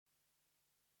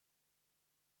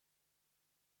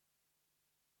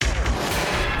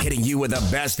hitting you with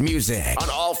the best music on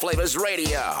All Flavors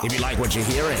Radio. If you like what you're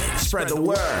hearing, spread the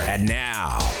word. And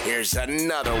now, here's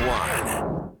another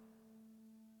one.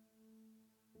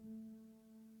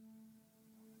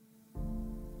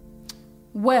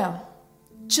 Well,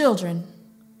 children,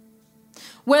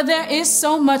 where there is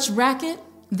so much racket,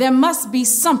 there must be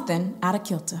something out of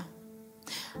kilter.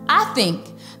 I think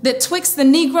that twixt the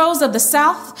Negroes of the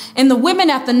South and the women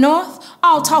at the North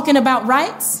all talking about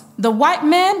rights, the white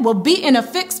man will be in a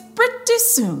fix pretty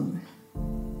soon.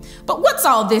 But what's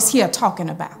all this here talking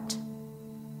about?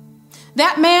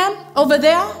 That man over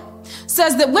there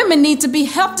says that women need to be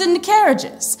helped into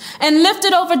carriages and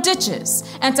lifted over ditches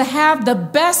and to have the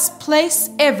best place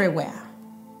everywhere.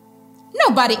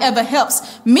 Nobody ever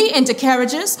helps me into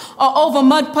carriages or over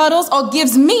mud puddles or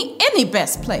gives me any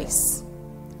best place.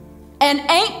 And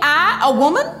ain't I a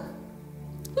woman?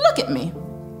 Look at me.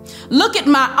 Look at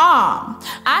my arm.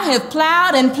 I have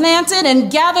plowed and planted and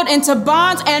gathered into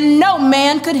barns, and no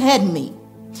man could head me.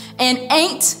 And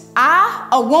ain't I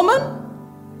a woman?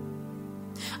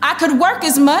 I could work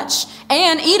as much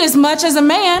and eat as much as a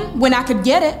man when I could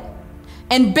get it,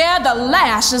 and bear the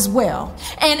lash as well.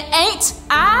 And ain't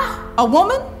I a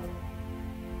woman?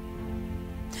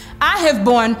 I have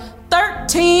borne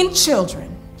 13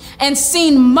 children and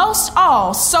seen most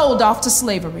all sold off to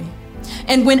slavery.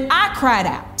 And when I cried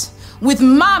out with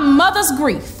my mother's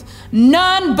grief,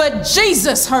 none but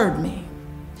Jesus heard me.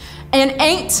 And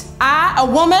ain't I a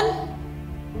woman?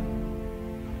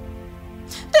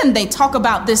 Then they talk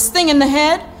about this thing in the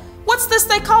head. What's this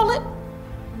they call it?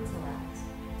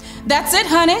 That's it,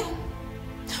 honey.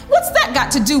 What's that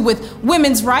got to do with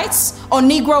women's rights or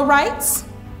Negro rights?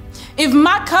 If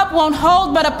my cup won't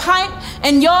hold but a pint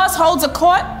and yours holds a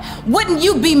quart, wouldn't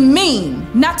you be mean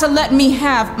not to let me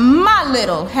have my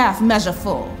little half measure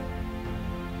full?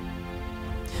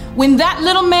 When that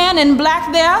little man in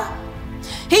black there,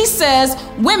 he says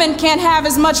women can't have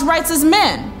as much rights as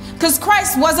men because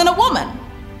Christ wasn't a woman.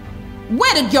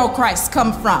 Where did your Christ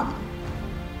come from?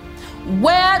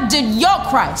 Where did your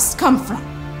Christ come from?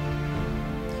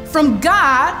 From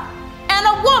God and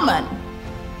a woman.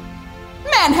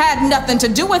 Man had nothing to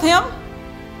do with him.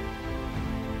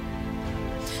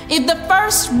 If the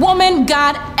first woman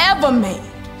God ever made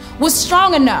was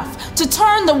strong enough to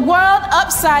turn the world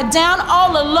upside down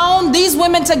all alone, these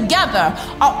women together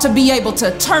ought to be able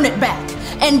to turn it back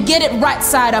and get it right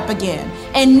side up again.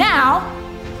 And now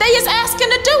they is asking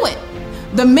to do it.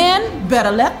 The men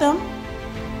better let them.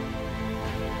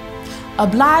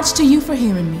 Obliged to you for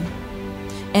hearing me.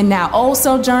 And now old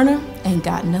Sojourner ain't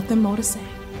got nothing more to say.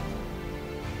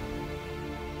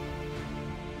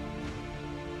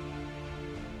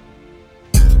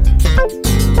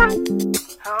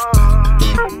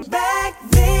 Back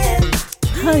then.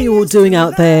 How are you all doing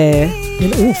out there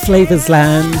in all flavors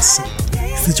land?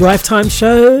 It's the Drive Time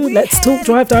Show. Let's talk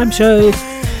Drive Time Show.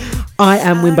 I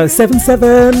am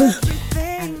Wimbo77.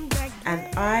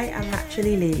 And I am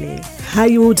actually Lily. How are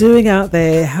you all doing out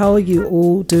there? How are you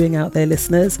all doing out there,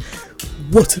 listeners?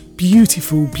 What a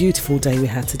beautiful, beautiful day we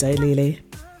had today, Lily.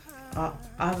 I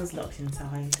was locked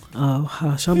inside. Oh,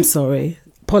 hush, I'm sorry.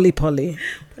 Polly. Polly.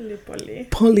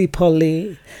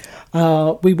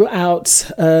 We were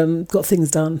out, got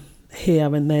things done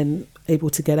here and then able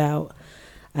to get out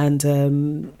and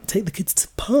take the kids to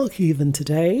the park even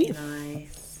today.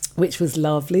 Nice. Which was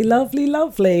lovely.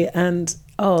 And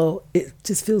it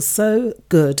just feels so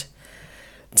good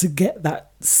to get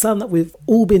that sun that we've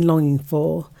all been longing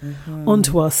for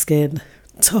onto our skin,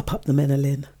 top up the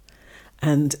melanin.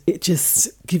 And it just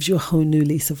gives you a whole new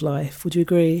lease of life. Would you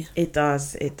agree? It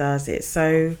does. It's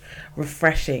so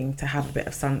refreshing to have a bit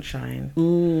of sunshine.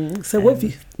 So what have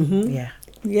you...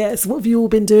 So what have you all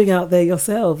been doing out there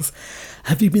yourselves?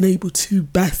 Have you been able to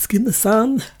bask in the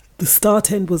sun? The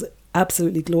start end was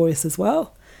absolutely glorious as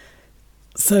well.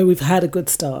 So we've had a good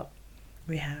start.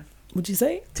 We have. Would you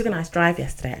say? Took a nice drive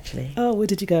yesterday, actually. Oh, where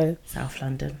did you go? South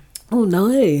London. Oh,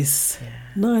 nice. Yeah.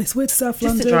 Nice. Where to South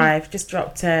London? Just a drive. Just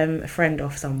dropped a friend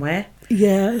off somewhere.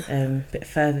 Yeah. A bit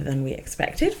further than we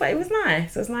expected, but it was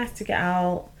nice. It was nice to get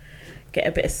out, get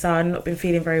a bit of sun. Not been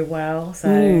feeling very well,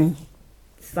 so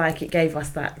it's like it gave us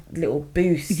that little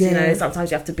boost. Yeah. You know,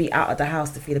 sometimes you have to be out of the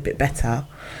house to feel a bit better.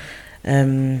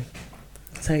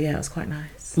 So yeah, it was quite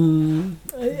nice.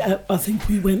 I think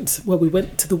we went to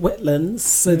the wetlands.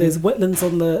 So there's wetlands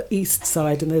on the east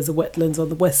side and there's a wetlands on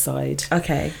the west side.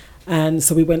 Okay. And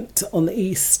so we went on the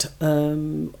east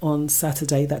on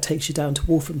Saturday. That takes you down to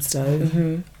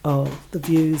Walthamstow. Oh, the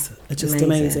views are just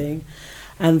amazing.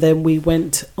 And then we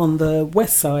went on the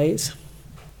west side.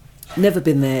 Never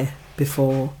been there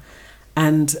before.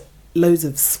 And loads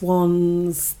of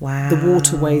swans. Wow. The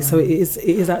waterway. So it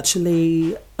is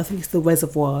actually, I think it's the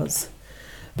reservoirs,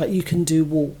 but you can do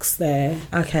walks there.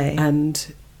 Okay.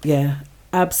 And yeah,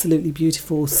 absolutely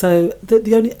beautiful. So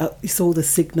the only you saw the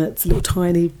cygnets, little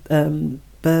tiny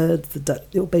birds, the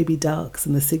little baby ducks,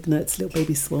 and the cygnets, little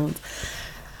baby swans.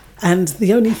 And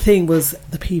the only thing was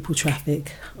the people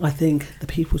traffic. I think the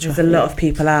people traffic. There's a lot of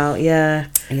people out, yeah.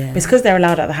 It's because they're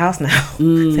allowed out the house now.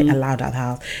 I say allowed out the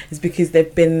house. It's because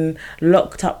they've been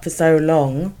locked up for so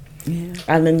long. Yeah.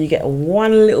 And then you get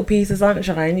one little piece of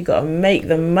sunshine. You got to make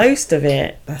the most of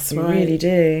it. That's you right. really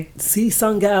do. See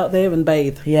sun, get out there and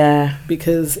bathe. Yeah.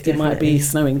 Because Definitely. it might be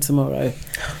snowing tomorrow.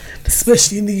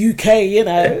 Especially in the UK, you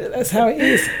know, that's how it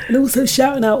is. And also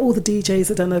shouting out all the DJs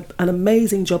that done an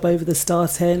amazing job over the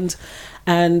start end,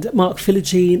 and Mark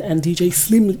Philogene and DJ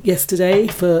Slim yesterday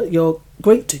for your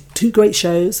two great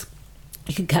shows.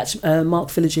 You can catch Mark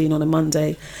Philogene on a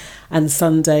Monday and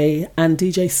Sunday, and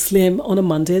DJ Slim on a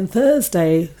Monday and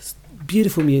Thursday.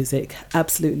 Beautiful music,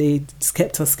 absolutely just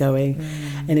kept us going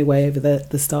anyway over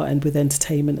the start end with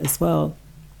entertainment as well.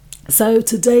 So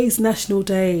today's National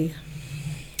Day.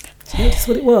 That's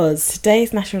what it was.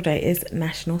 Today's National Day is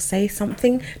National Say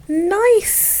Something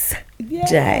Nice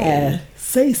Day.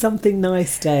 Say something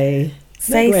nice day.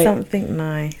 Say something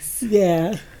nice.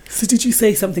 Yeah. So did you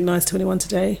say something nice to anyone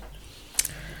today?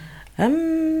 Yeah,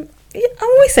 I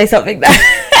always say something nice.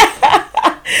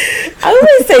 I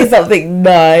always say something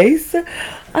nice.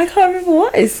 I can't remember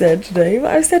what I said today,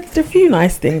 but I've said a few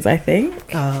nice things, I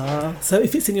think. So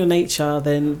if it's in your nature,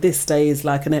 then this day is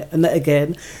like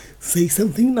again, say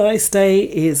something nice day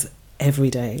is every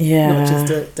day. Yeah. Not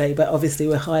just a day, but obviously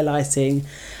we're highlighting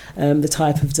the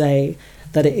type of day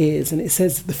that it is. And it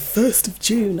says the 1st of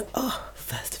June. Oh,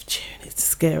 1st of June. It's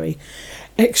scary.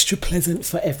 Extra pleasant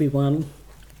for everyone.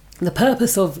 The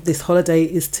purpose of this holiday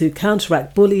is to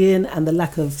counteract bullying and the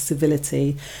lack of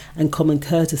civility and common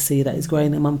courtesy that is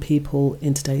growing among people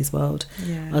in today's world.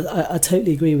 Yeah. I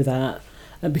totally agree with that.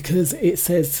 Because it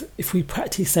says if we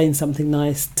practice saying something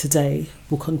nice today,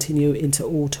 we'll continue into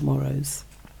all tomorrows.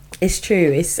 It's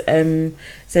true. It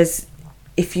says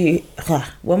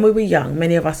when we were young,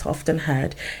 many of us often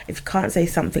heard, if you can't say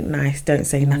something nice, don't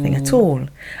say nothing at all.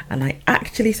 And I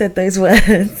actually said those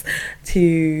words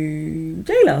to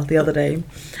Jayla the other day.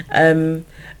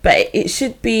 But it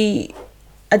should be,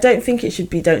 I don't think it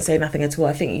should be don't say nothing at all.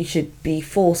 I think you should be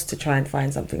forced to try and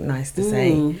find something nice to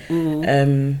say.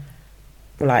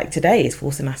 Like today is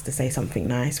forcing us to say something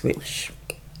nice, which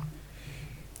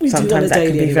sometimes that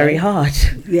can be very hard.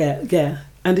 Yeah.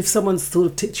 And if someone's sort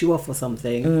of ticked you off or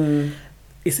something,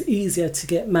 it's easier to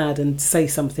get mad and say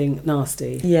something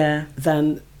nasty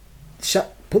than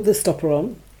put the stopper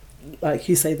on, like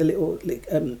you say, the little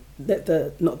let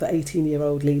the not the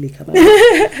 18-year-old Lily come out.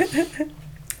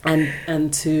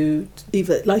 And to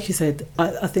either, like you said,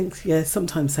 I think,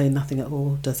 sometimes saying nothing at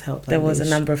all does help. There was a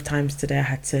number of times today I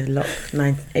had to lock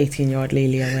 18-year-old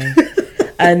Lily away.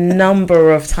 A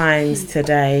number of times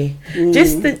today.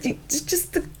 Just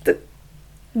the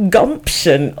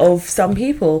gumption of some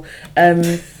people.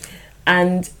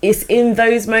 And it's in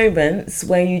those moments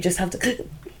where you just have to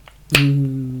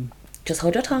just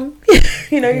hold your tongue.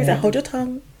 You say hold your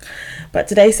tongue. But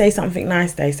today, say something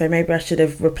nice day. So maybe I should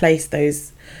have replaced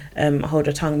those hold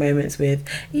your tongue moments with,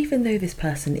 even though this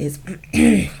person is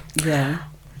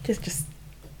just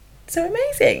so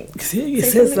amazing. It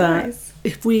says that nice.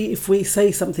 if we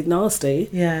say something nasty,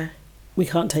 we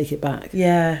can't take it back.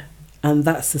 And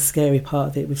that's the scary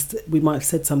part of it. We might have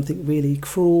said something really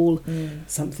cruel,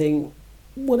 something,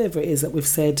 whatever it is that we've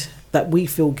said that we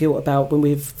feel guilt about when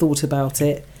we've thought about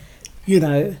it,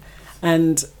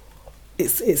 and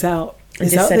it's out.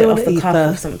 It's out there off the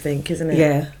cuff or something, isn't it?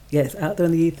 Yeah, it's out there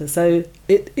in the ether. So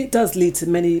it does lead to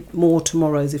many more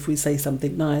tomorrows if we say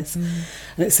something nice. And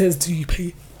it says, do you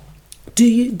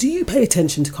pay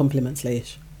attention to compliments,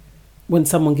 Leish? When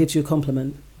someone gives you a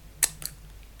compliment?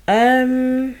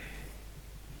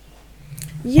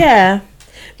 Yeah,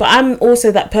 but I'm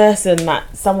also that person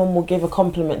that someone will give a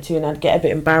compliment to and I'd get a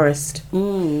bit embarrassed.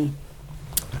 Own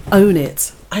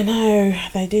it. I know,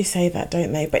 they do say that,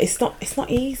 don't they? But it's not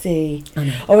easy.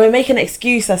 Or we make an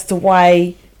excuse as to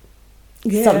why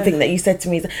something that you said to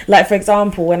me. Like, for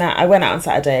example, when I went out on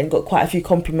Saturday and got quite a few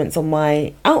compliments on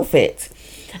my outfit.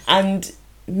 And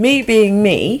me being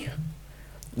me,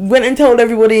 went and told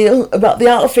everybody about the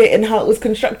outfit and how it was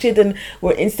constructed, and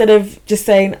instead of just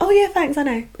saying, oh yeah, thanks, I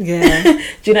know. Yeah. Do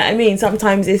you know what I mean?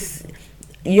 Sometimes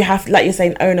you have, like you're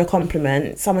saying, own a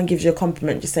compliment. Someone gives you a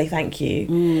compliment, just say thank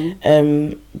you.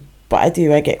 But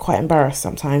I get quite embarrassed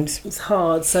sometimes. It's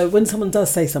hard. So when someone does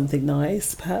say something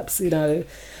nice, perhaps,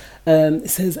 It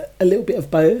says a little bit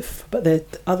of both, but there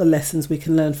are other lessons we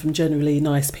can learn from generally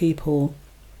nice people.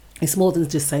 It's more than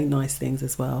just saying nice things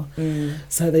as well.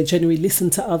 So they generally listen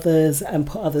to others and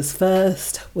put others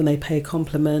first when they pay a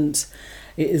compliment.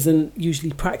 It isn't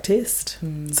usually practiced.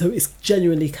 So it's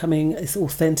genuinely coming, it's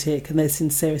authentic, and their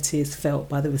sincerity is felt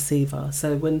by the receiver.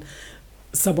 So when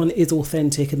someone is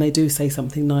authentic and they do say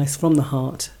something nice from the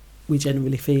heart, we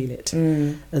generally feel it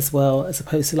as well, as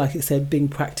opposed to, like it said, being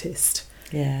practiced.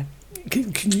 Yeah.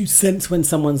 Can you sense when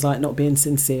someone's like not being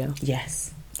sincere?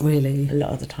 Yes. Really? A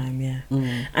lot of the time, yeah.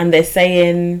 And they're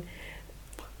saying,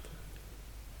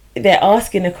 they're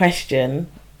asking a question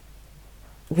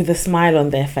with a smile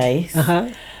on their face,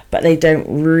 but they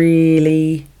don't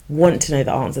really want to know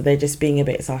the answer. They're just being a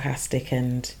bit sarcastic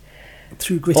and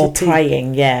through gritted or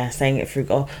prying, saying it through,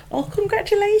 oh,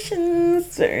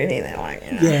 congratulations. So really, they're like,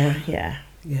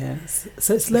 yeah.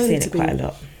 So it's learning to be quite a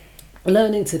lot.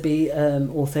 Learning to be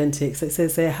authentic. So it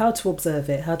says there, how to observe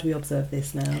it. How do we observe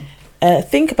this now?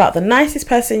 Think about the nicest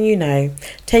person you know.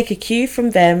 Take a cue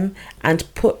from them and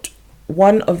put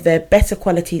one of their better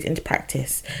qualities into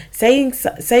practice.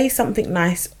 Say something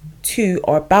nice to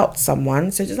or about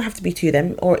someone. So it doesn't have to be to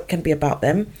them, or it can be about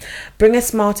them. Bring a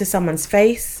smile to someone's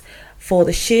face for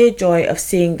the sheer joy of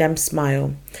seeing them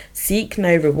smile. Seek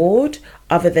no reward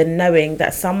other than knowing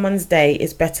that someone's day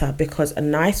is better because a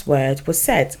nice word was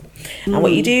said. And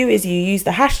what you do is you use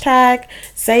the hashtag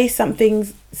say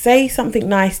something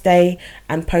nice day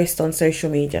and post on social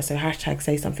media. So hashtag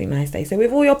say something nice day. So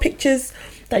with all your pictures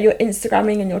that you're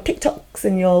Instagramming and your TikToks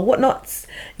and your whatnots,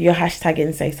 you're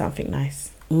hashtagging say something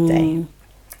nice day.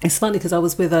 It's funny because I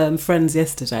was with friends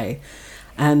yesterday,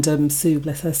 and Sue,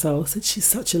 bless her soul, said she's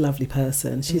such a lovely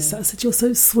person. I said, you're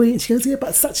so sweet. And she goes, yeah,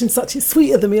 but such and such is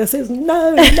sweeter than me. I said,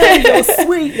 no,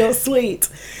 you're sweet.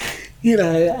 You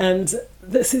know, and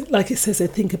this is, like it says, they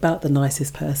think about the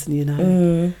nicest person, you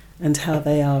know, and how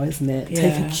they are, isn't it? Yeah.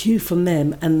 Take a cue from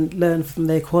them and learn from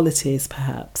their qualities,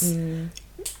 perhaps.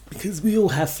 Because we all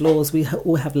have flaws, we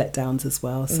all have letdowns as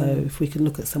well. So if we can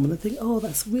look at someone and think, oh,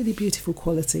 that's a really beautiful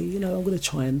quality, you know, I'm going to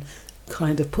try and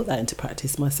kind of put that into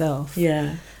practice myself.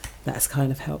 Yeah. That's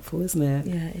kind of helpful, isn't it?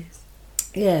 Yeah, it is.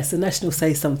 Yeah, so National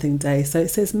Say Something Day. So it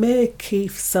says Mayor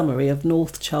Keith Summery of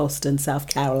North Charleston, South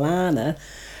Carolina,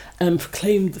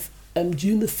 proclaimed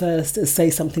June the 1st as Say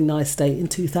Something Nice Day in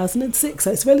 2006.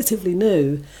 So it's relatively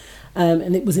new.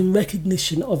 And it was in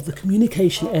recognition of the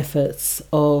communication efforts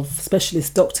of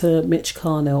specialist Dr. Mitch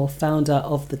Carnell, founder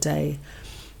of the day.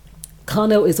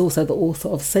 Carnell is also the author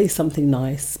of Say Something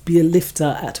Nice, Be a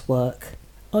Lifter at Work.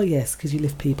 Oh yes, because you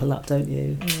lift people up, don't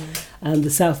you? And the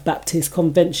South Baptist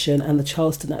Convention and the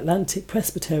Charleston Atlantic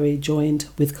Presbytery joined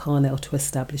with Carnell to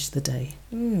establish the day.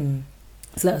 So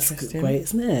that's great,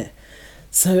 isn't it?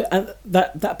 So at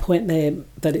that point there,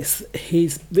 that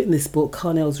he's written this book,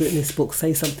 Carnell's written this book,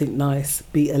 Say Something Nice,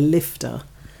 Be a Lifter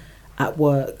at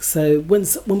Work. So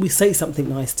when we say something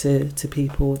nice to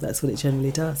people, that's what it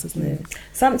generally does, isn't it?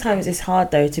 Sometimes it's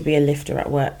hard though to be a lifter at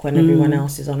work when everyone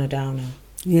else is on a downer.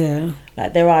 Yeah.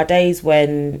 Like there are days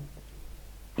when,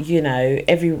 you know,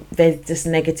 there's just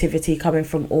negativity coming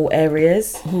from all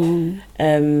areas. And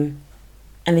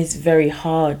it's very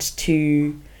hard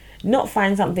to not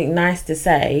find something nice to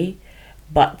say,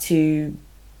 but to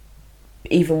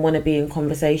even want to be in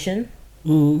conversation.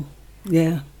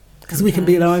 Yeah. Because we can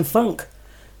be in our own funk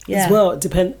as well.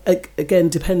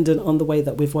 Dependent on the way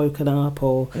that we've woken up,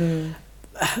 or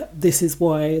this is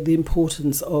why the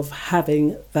importance of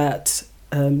having that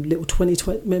little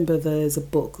 2020. Remember, there's a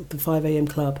book, the 5 a.m.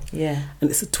 Club. Yeah. And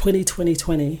it's a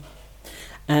 20-20-20.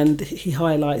 And he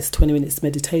highlights 20 minutes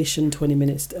meditation, 20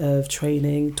 minutes of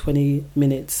training, 20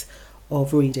 minutes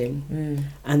of reading.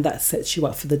 And that sets you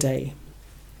up for the day.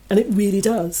 And it really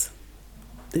does.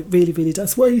 It really, really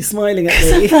does. Why are you smiling at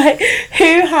me? Like,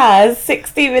 who has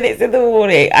 60 minutes in the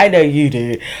morning? I know you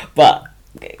do. But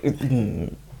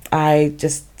I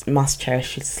just must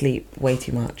cherish sleep way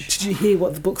too much. Did you hear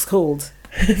what the book's called?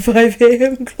 5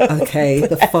 a.m. Club. Okay,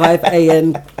 the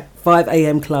 5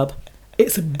 a.m. Club.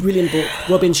 It's a brilliant book,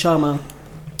 Robin Sharma.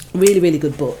 Really, really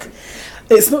good book.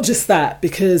 It's not just that,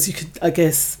 because you could, I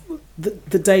guess,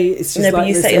 the day is just but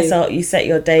you set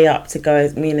your day up to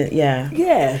go. Yeah,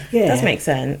 it does make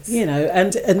sense. You know,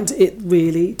 and it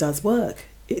really does work.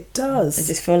 It does. I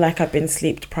just feel like I've been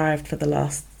sleep deprived for the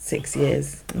last 6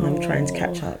 years, and I'm trying to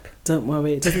catch up. Don't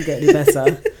worry, it doesn't get any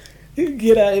better.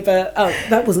 You know, but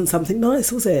that wasn't something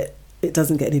nice, was it? It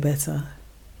doesn't get any better.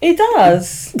 It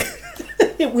does.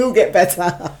 It will get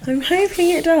better. I'm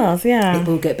hoping it does, yeah. It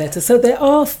will get better. So there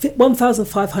are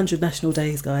 1,500 national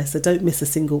days, guys, so don't miss a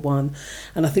single one.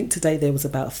 And I think today there was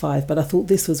about 5, but I thought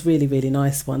this was really, really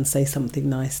nice one, Say Something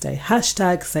Nice Day. #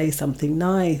 Say Something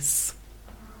Nice.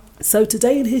 So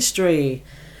today in history,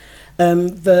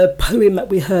 the poem that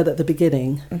we heard at the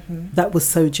beginning, that was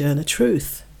Sojourner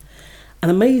Truth. An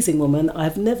amazing woman.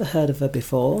 I've never heard of her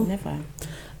before. Never.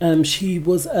 She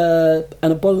was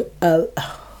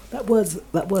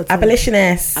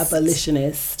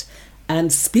abolitionist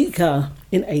and speaker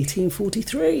in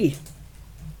 1843.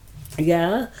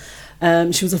 Yeah.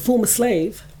 She was a former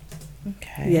slave.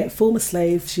 Okay. Yeah, former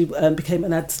slave. She became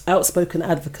an outspoken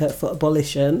advocate for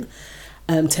abolition,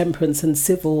 temperance and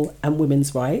civil and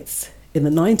women's rights in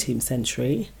the 19th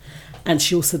century. And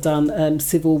she also done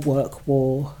civil work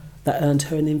war that earned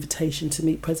her an invitation to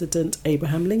meet President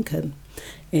Abraham Lincoln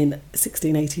in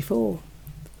 1684.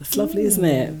 It's lovely, isn't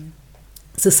it?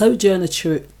 So Sojourner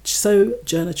Truth,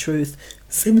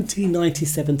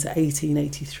 1797 to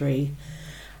 1883.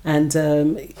 And,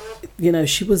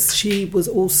 she was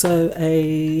also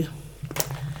a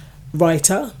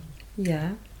writer.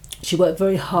 Yeah. She worked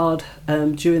very hard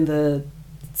during the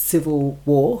Civil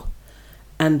War.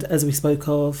 And as we spoke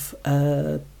of,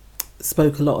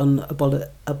 spoke a lot on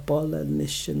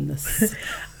abolitionists.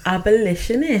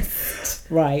 Abolitionist.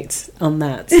 Right, on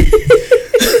that.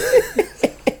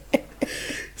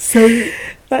 So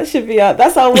that should be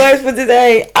that's our words for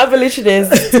today.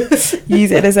 Abolitionist.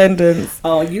 Use it in a sentence.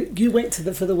 Oh, you went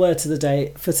for the word for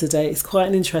today. It's quite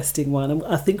an interesting one, and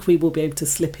I think we will be able to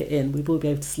slip it in. We will be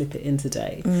able to slip it in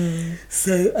today.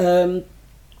 So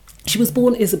she was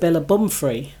born Isabella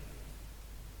Bomfrey.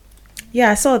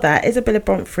 Yeah, I saw that. Isabella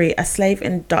Bomfrey, a slave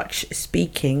in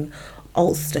Dutch-speaking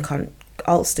Ulster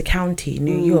County,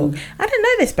 New York. I didn't know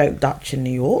they spoke Dutch in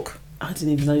New York. I didn't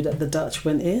even know that the Dutch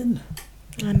went in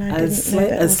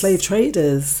as slave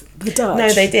traders. The Dutch.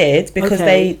 No, they did, because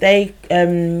they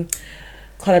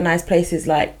colonized places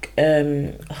like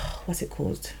what's it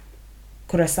called,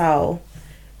 Curaçao,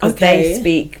 because they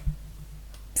speak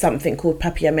something called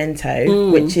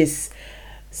Papiamento, which is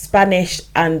Spanish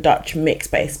and Dutch mixed,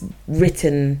 but it's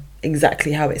written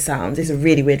exactly how it sounds. It's a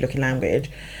really weird looking language.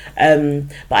 But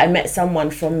I met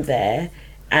someone from there,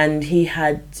 and he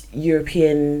had a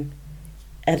European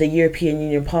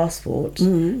Union passport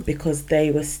because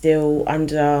they were still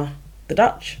under the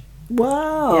Dutch.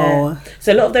 Wow. Yeah.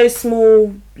 So a lot of those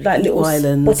small, like little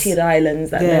islands, spotted islands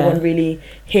that no one really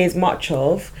hears much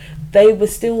of, they were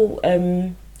still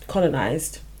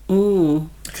colonized.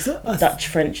 Dutch,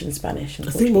 French and Spanish and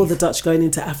I think more the Dutch going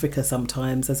into Africa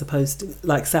sometimes, as opposed to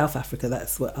like South Africa.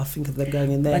 That's what I think of them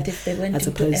going in there. But if they went as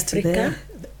into opposed Africa? to there.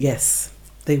 Yes,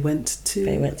 they went to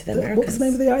the Americas. What was the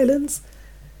name of the islands?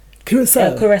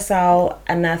 Curaçao. Curaçao,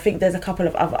 and I think there's a couple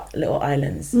of other little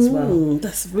islands as well.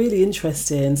 That's really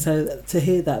interesting. So to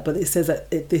hear that, but it says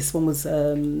that this one was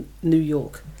New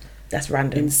York. That's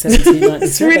random. In 1797.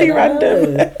 It's really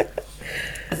random.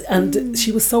 And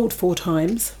she was sold 4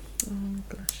 times.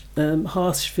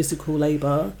 Harsh physical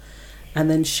labour, and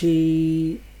then I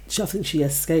think she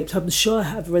escaped. I'm sure I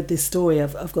have read this story.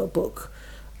 I've got a book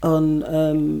on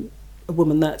a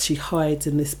woman that she hides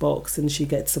in this box and she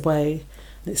gets away.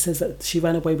 And it says that she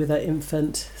ran away with her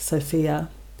infant Sophia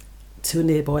to a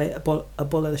nearby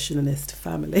abolitionist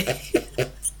family.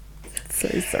 So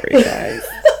sorry, guys.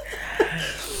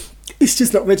 It's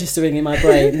just not registering in my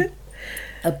brain.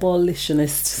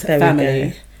 Abolitionist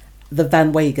family, the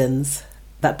Van Wagons,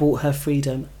 that bought her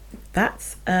freedom.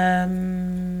 That's I'm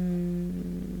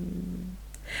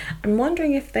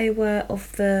wondering if they were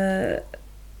of the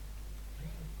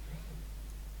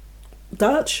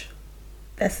Dutch.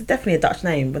 That's definitely a Dutch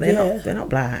name, but they're not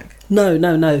black. No.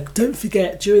 Don't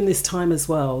forget, during this time as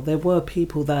well, there were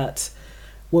people that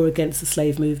were against the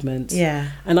slave movement.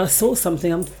 Yeah. And I saw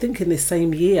something, I'm thinking this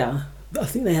same year, I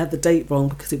think they had the date wrong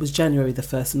because it was January the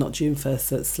 1st and not June 1st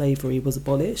that slavery was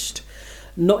abolished.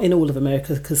 Not in all of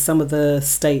America, because some of the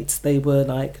states, they were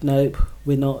like, nope,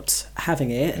 we're not having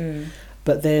it.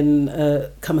 But then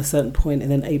come a certain point,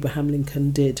 and then Abraham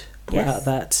Lincoln did put out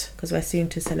that... Because we're soon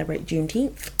to celebrate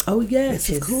Juneteenth. Oh, yes,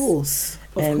 of course.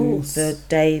 Of course. The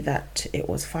day that it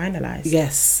was finalised.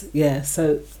 Yes, yeah.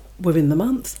 So we're in the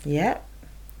month. Yeah.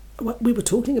 We were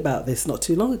talking about this not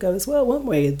too long ago as well, weren't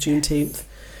we, Juneteenth?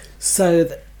 So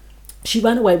she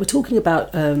ran away. We're talking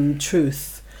about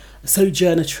truth,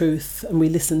 Sojourner Truth, and we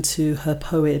listened to her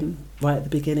poem right at the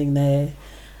beginning there.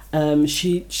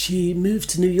 She moved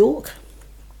to New York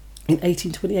in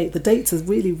 1828. The dates are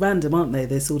really random, aren't they?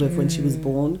 They're sort of when she was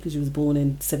born, because she was born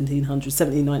in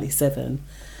 1797.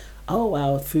 Oh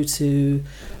wow, through to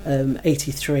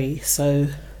 83. So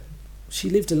she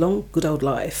lived a long, good old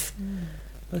life.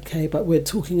 Okay, but we're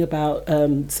talking about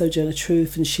Sojourner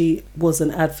Truth, and she was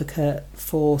an advocate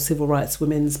for civil rights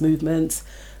women's movements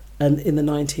in the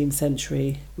 19th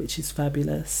century, which is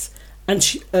fabulous. And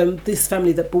she, this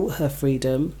family that bought the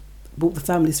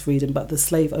family's freedom, but the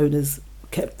slave owners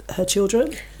kept her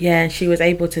children. Yeah, and she was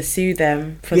able to sue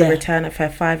them for the return of her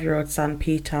 5-year-old son,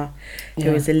 Peter,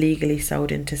 who was illegally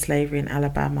sold into slavery in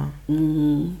Alabama.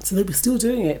 So they were still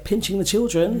doing it, pinching the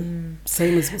children,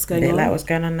 same as what's going on. Like what's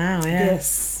going on now, yeah.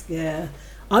 Yes, yeah.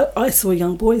 I saw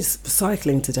young boys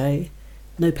cycling today,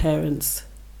 no parents.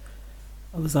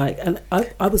 I was like, and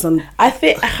I was on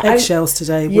eggshells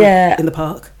today in the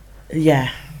park. Yeah.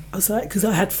 I was like, because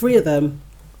I had 3 of them.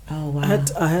 Oh wow!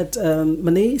 I had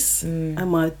my niece and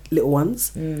my little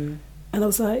ones, and I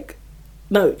was like,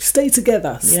 "No, stay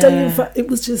together, stay in front." It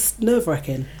was just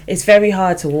nerve-wracking. It's very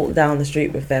hard to walk down the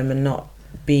street with them and not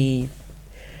be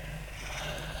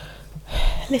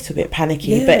a little bit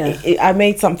panicky. But I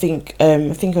made something.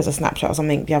 I think it was a snapshot or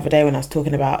something the other day when I was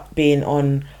talking about being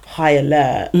on high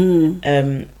alert.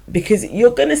 Because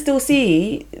you're going to still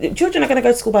see children are going to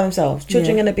go to school by themselves.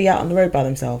 Children are going to be out on the road by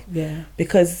themselves. Yeah.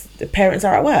 Because the parents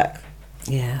are at work.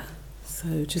 Yeah. So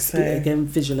again,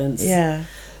 vigilance. Yeah.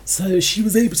 So she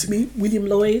was able to meet William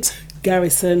Lloyd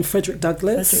Garrison, Frederick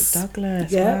Douglass.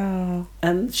 Yeah. Wow.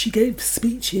 And she gave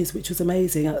speeches, which was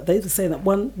amazing. They were saying that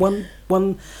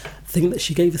one thing that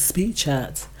she gave a speech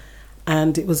at,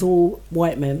 and it was all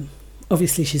white men.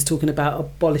 Obviously, she's talking about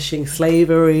abolishing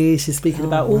slavery. She's speaking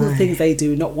about all the things they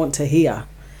do not want to hear.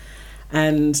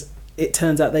 And it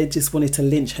turns out they just wanted to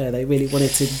lynch her. They really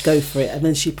wanted to go for it. And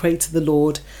then she prayed to the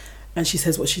Lord, and she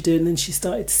says what she did. And then she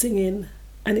started singing,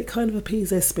 and it kind of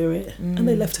appeased their spirit. And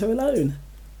they left her alone.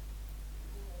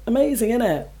 Amazing, isn't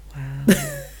it? Wow.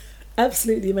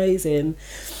 Absolutely amazing.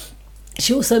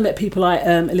 She also met people like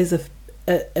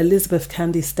Elizabeth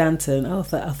Cady Stanton. I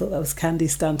thought that was Candy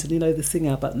Stanton, the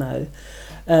singer, but no.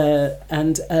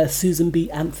 And Susan B.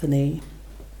 Anthony.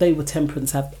 They were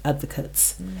temperance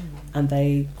advocates, and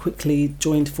they quickly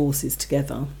joined forces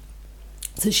together.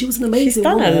 So she was an amazing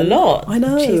woman. She's done a lot. I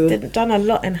know. She's done a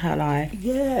lot in her life.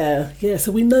 Yeah.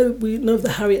 So we know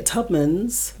the Harriet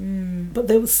Tubmans, but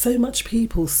there was so much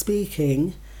people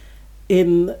speaking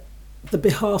in the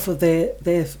behalf of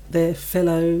their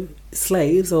fellow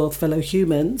slaves or fellow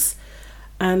humans,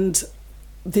 and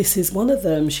this is one of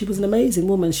them. She was an amazing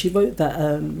woman. She wrote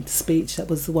that speech. That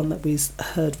was the one that we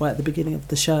heard right at the beginning of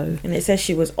the show. And it says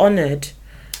she was honoured.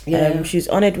 Yeah. She was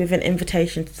honoured with an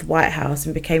invitation to the White House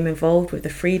and became involved with the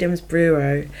Freedoms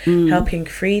Bureau, helping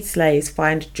freed slaves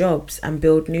find jobs and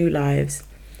build new lives.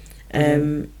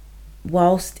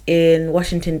 Whilst in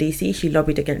Washington DC, she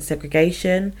lobbied against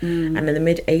segregation, and in the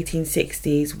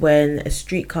mid-1860s, when a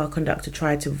streetcar conductor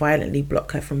tried to violently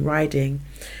block her from riding,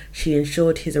 she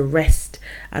ensured his arrest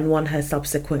and won her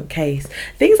subsequent case.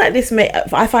 Things like this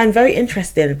I find very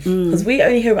interesting, because we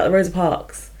only hear about the Rosa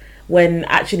Parks when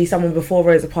actually someone before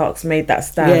Rosa Parks made that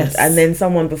stand, and then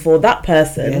someone before that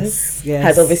person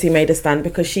has obviously made a stand,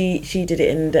 because she did it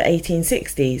in the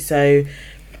 1860s. So,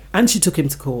 and she took him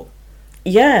to court.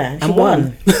 Yeah, she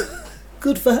won.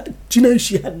 Good for her. Do you know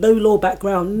she had no law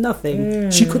background,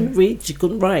 nothing. She couldn't read, she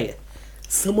couldn't write.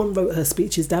 Someone wrote her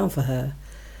speeches down for her.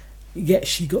 Yet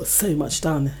she got so much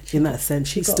done in that sense.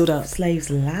 She stood up.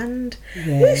 Slaves' land.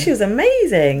 Yeah, she was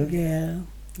amazing.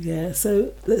 Yeah.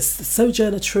 So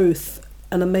Sojourner Truth,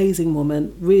 an amazing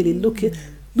woman. Really look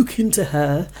into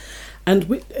her. And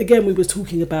we were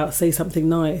talking about Say Something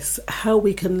Nice, how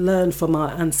we can learn from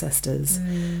our ancestors,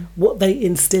 what they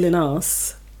instill in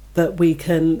us that we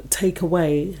can take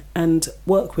away and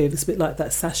work with. It's a bit like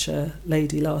that Sasha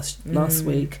lady last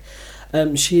week.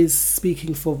 She's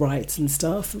speaking for rights and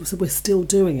stuff. So we're still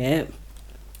doing it.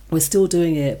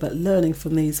 But learning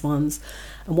from these ones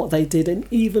and what they did, and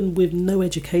even with no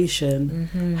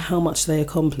education, how much they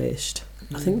accomplished.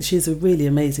 I think she's a really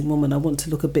amazing woman. I want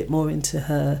to look a bit more into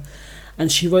her.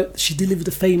 And she delivered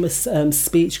a famous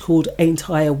speech called Ain't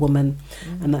I a Woman?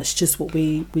 And that's just what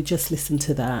we just listened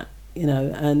to that,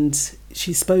 and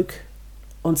she spoke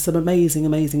on some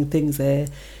amazing things there,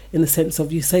 in the sense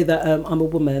of, you say that I'm a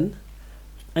woman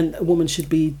and a woman should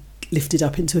be lifted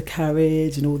up into a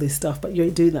carriage and all this stuff, but you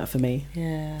ain't doing that for me.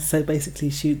 Yeah. So basically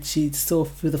she saw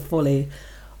through the folly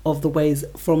of the ways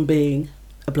from being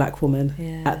a black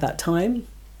woman at that time.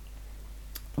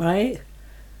 Right?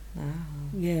 Wow.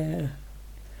 Yeah.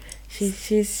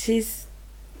 She's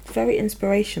very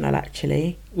inspirational,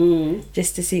 actually.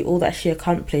 Just to see all that she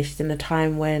accomplished in a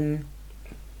time when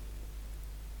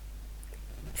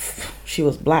she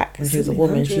was black and she was a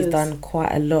woman. She's done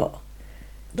quite a lot.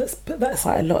 That's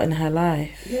quite a lot in her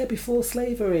life. Yeah, before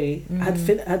slavery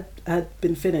had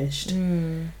been finished.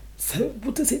 So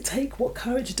what does it take? What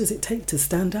courage does it take to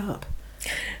stand up?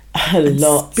 A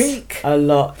lot. Speak. A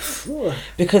lot.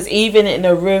 Because even in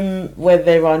a room where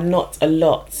there are not a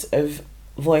lot of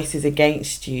voices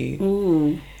against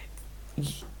you,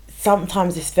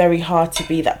 sometimes it's very hard to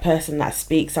be that person that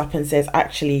speaks up and says,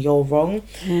 actually, you're wrong.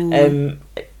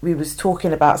 We was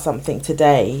talking about something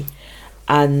today,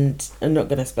 and I'm not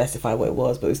going to specify what it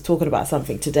was, but we was talking about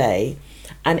something today,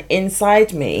 and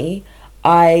inside me,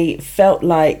 I felt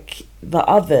like the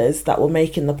others that were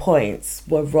making the points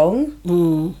were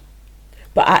wrong.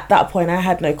 But at that point, I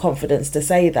had no confidence to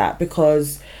say that,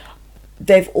 because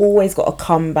they've always got a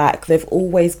comeback. They've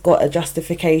always got a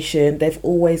justification. They've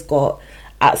always got,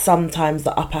 at sometimes,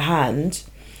 the upper hand.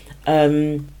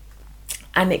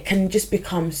 And it can just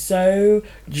become so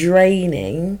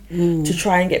draining to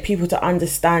try and get people to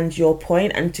understand your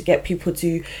point, and to get people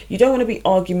to... You don't want to be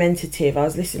argumentative. I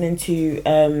was listening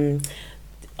to...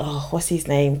 what's his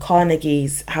name?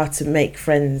 Carnegie's How to Make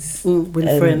Friends,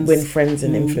 Win Friends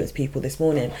and Influence People this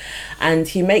morning. And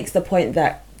he makes the point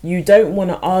that you don't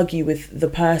want to argue with the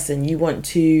person. You want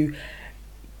to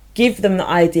give them the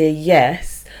idea,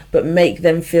 yes, but make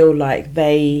them feel like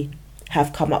they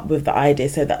have come up with the idea,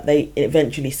 so that they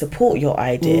eventually support your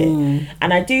idea.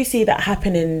 And I do see that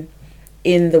happening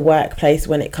in the workplace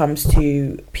when it comes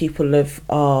to people of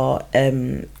our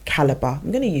caliber.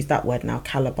 I'm going to use that word now,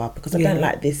 caliber, because I don't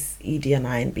like this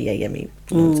ED&I and BAME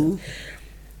nonsense.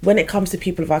 When it comes to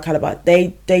people of our caliber,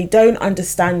 they don't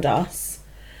understand us,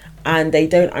 and they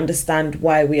don't understand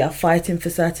why we are fighting for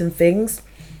certain things.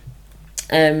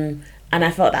 And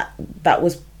I felt that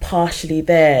was partially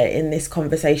there in this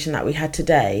conversation that we had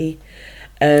today.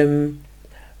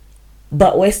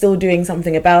 But we're still doing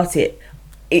something about it.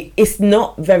 It's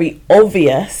not very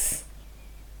obvious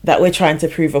that we're trying to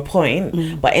prove a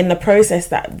point, but in the process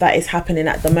that is happening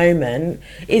at the moment,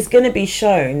 it's going to be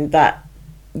shown that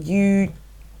you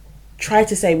try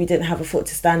to say we didn't have a foot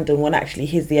to stand on, when actually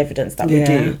here's the evidence that we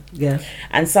do.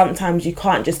 And sometimes you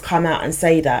can't just come out and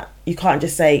say that. You can't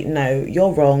just say, no,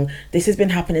 you're wrong, this has been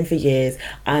happening for years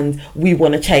and we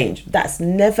want to change. That's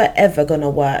never ever going to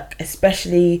work,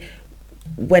 especially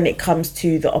when it comes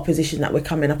to the opposition that we're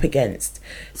coming up against.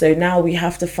 So now we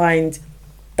have to find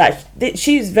that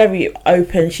she's very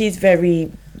open, she's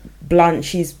very blunt,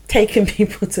 she's taken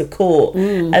people to court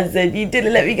and said, you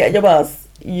didn't let me get your bus,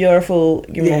 you're a fool,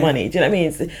 give me more money. Do you know what I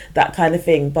mean? It's that kind of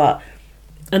thing.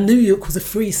 And New York was a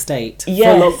free state.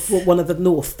 For one of the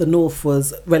North. The North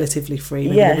was relatively free.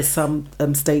 Maybe there were some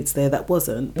states there that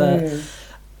wasn't, but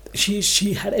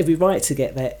she had every right to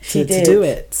get there, to do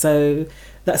it. So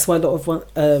that's why a lot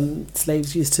of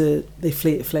slaves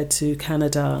fled to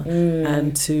Canada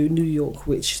and to New York,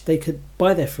 which they could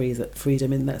buy their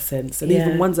freedom in that sense. And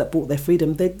even ones that bought their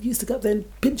freedom, they used to go up there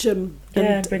and pinch them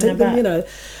and take them, you know.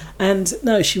 And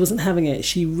no, she wasn't having it.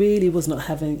 She really was not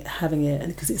having it.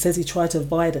 And because it says he tried to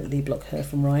violently block her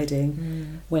from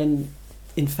riding when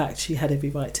in fact she had every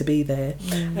right to be there.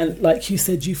 And like you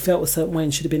said, you felt a certain way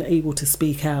and should have been able to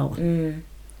speak out.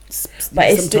 But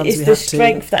it's the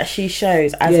strength that she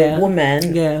shows as a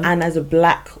woman and as a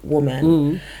black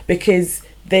woman, because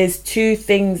there's two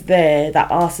things there that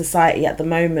our society at the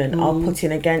moment are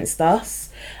putting against us,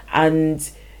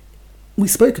 and we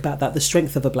spoke about that, the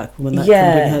strength of a black woman that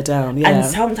can bring her down. And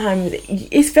sometimes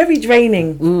it's very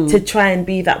draining to try and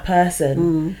be that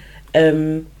person.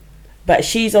 But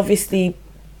she's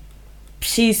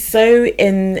so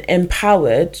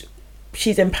empowered.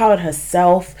 She's empowered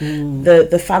herself.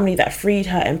 The family that freed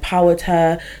her empowered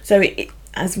her. So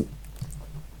as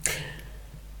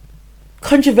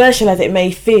controversial as it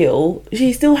may feel,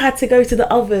 she still had to go to the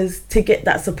others to get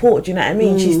that support. Do you know what I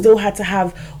mean? She still had to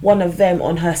have one of them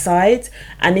on her side.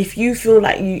 And if you feel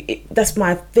like that's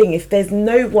my thing, if there's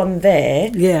no one there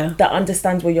that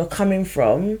understands where you're coming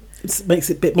from, it makes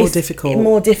it a bit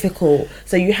more difficult.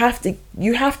 So you have to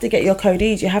get your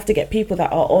codees. You have to get people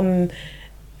that are on,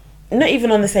 not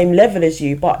even on the same level as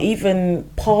you, but even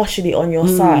partially on your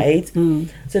side,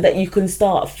 so that you can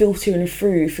start filtering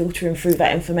through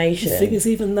that information. The thing is,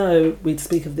 even though we'd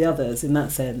speak of the others in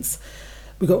that sense,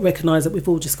 we've got to recognise that we've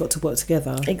all just got to work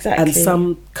together. Exactly. And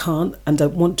some can't and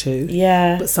don't want to.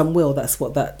 But some will. That's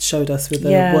what that showed us with the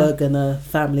Wergener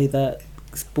family that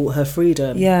bought her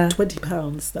freedom.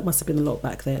 £20. That must have been a lot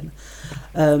back then.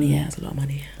 It's a lot of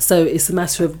money. So it's a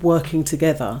matter of working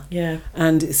together.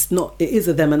 And it is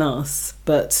a them and us,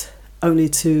 but only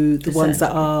to the ones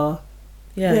that are.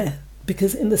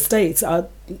 Because in the States, I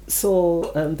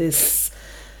saw this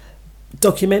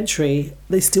documentary,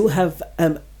 they still have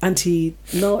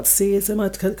anti-Nazism. I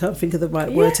can't think of the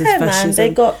right word. Is fascism. Man,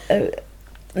 they got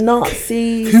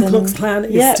Nazis. Ku Klux Klan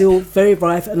is still very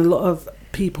rife, and a lot of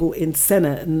people in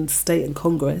Senate and state and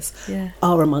Congress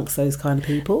are amongst those kind of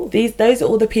people. Those are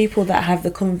all the people that have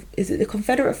is it the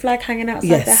Confederate flag hanging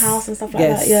outside their house and stuff like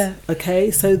that? Yeah.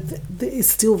 Okay, so it's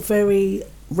still very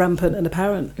rampant and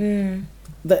apparent.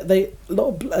 That a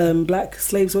lot of black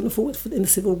slaves went forward in the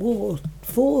Civil War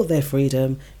for their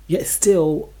freedom. Yet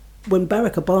still, when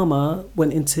Barack Obama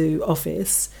went into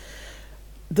office,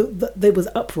 there was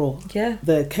uproar. Yeah.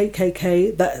 The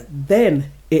KKK,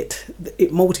 then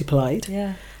it multiplied.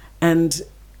 Yeah. And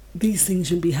these things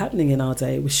shouldn't be happening in our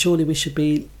day. Surely we should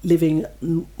be living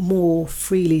more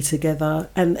freely together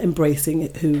and embracing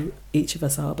who each of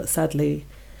us are. But sadly,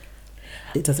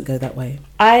 it doesn't go that way.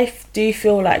 I do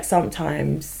feel like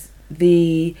sometimes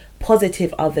the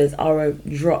positive others are a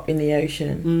drop in the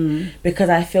ocean, because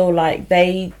I feel like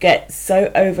they get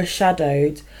so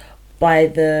overshadowed by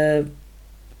the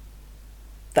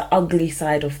ugly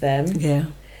side of them. Yeah.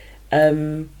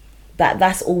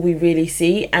 That's all we really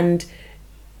see. And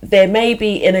there may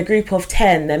be, in a group of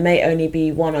 10, there may only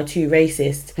be 1 or 2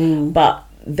 racists, but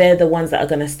they're the ones that are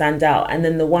going to stand out. And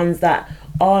then the ones that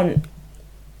aren't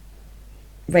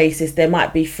racist, there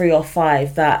might be 3 or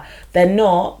 5 that they're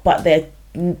not, but they're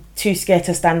too scared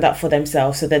to stand up for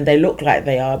themselves, so then they look like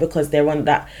they are, because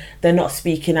they're not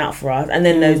speaking out for us. And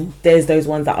then there's those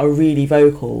ones that are really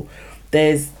vocal.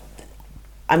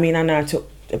 I know I talk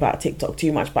about TikTok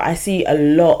too much, but I see a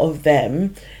lot of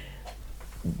them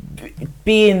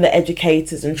being the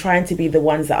educators and trying to be the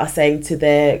ones that are saying to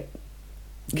their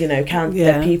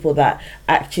their people that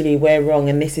actually we're wrong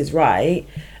and this is right.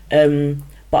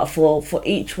 But for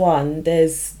each one,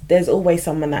 there's always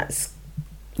someone that's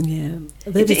even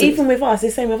with us.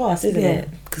 It's the same with us, isn't it?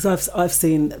 Because I've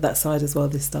seen that side as well.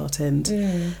 This start end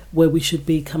where we should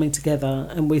be coming together,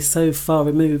 and we're so far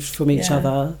removed from each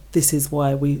other. This is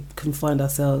why we can find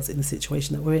ourselves in the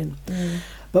situation that we're in.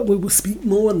 But we will speak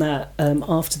more on that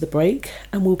after the break,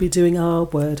 and we'll be doing our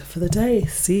word for the day.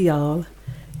 See y'all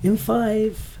in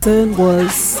 5. Turn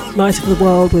was Light of the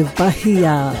World with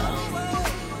Bahia.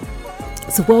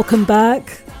 So welcome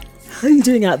back. How are you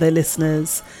doing out there,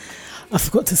 listeners? I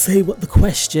forgot to say what the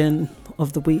question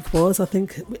of the week was. I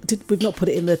think we've not put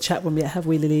it in the chat room yet, have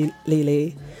we,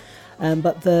 Lily?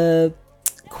 But the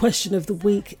question of the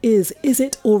week is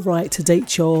it all right to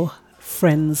date your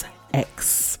friend's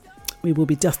ex? We will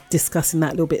be just discussing that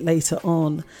a little bit later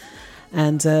on.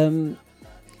 And,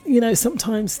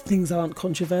 sometimes things aren't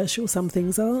controversial. Some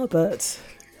things are, but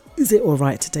is it all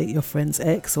right to date your friend's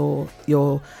ex or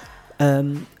your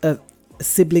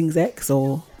sibling's ex,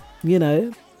 or,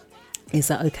 is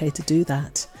that okay to do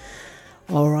that?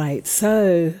 All right.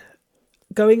 So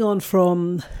going on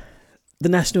from the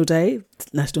National Day,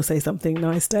 National Say Something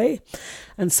Nice Day,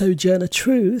 and Sojourner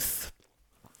Truth,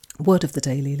 word of the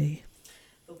day, Lily.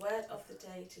 The word of the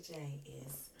day today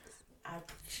is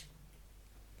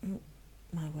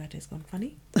my word has gone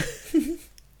funny. I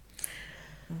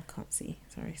can't see.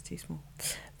 Sorry, it's too small.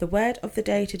 The word of the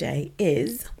day today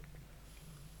is...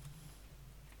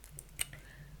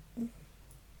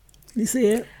 You see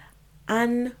it?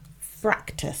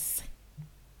 Anfractus.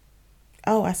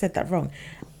 Oh, I said that wrong.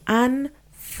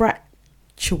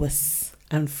 Anfractuous.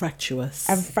 Anfractuous.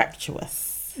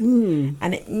 Anfractuous.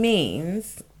 And it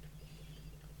means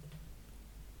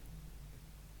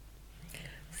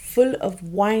full of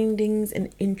windings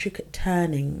and intricate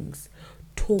turnings.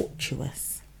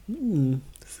 Tortuous.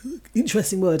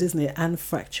 Interesting word, isn't it?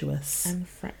 Anfractuous.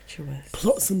 Anfractuous.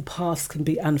 Plots and paths can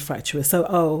be anfractuous.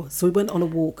 So we went on a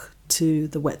walk to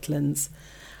the wetlands,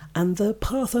 and the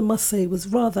path, I must say, was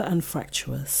rather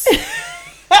anfractuous.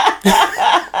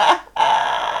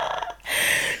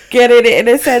 Getting it in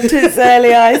a sentence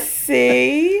earlier, I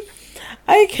see.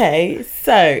 Okay,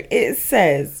 so it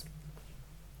says,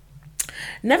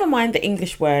 never mind the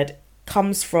English word,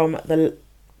 comes from the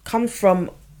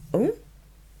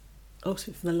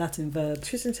Latin verb.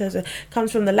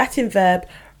 Comes from the Latin verb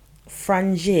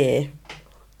frangere.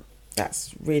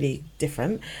 That's really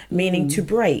different, meaning to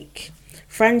break.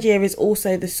 Frangere is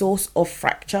also the source of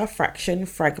fracture, fraction,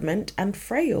 fragment, and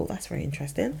frail. That's very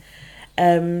interesting.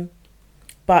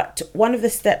 But one of the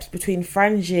steps between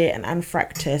frangere and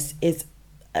anfractus is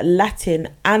Latin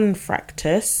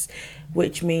anfractus,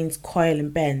 which means coil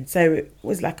and bend. So it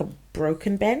was like a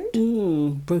broken bend.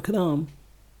 Broken arm.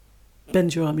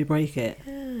 Bend your arm, you break it.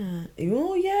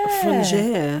 Oh, yeah.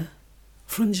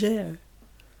 Frangere.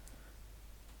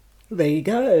 There you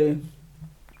go.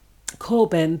 Coil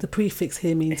bend, the prefix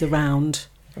here means around.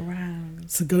 Around.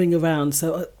 So going around,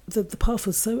 so the path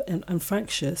was so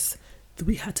anfractuous that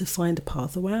we had to find a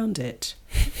path around it.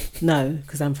 No,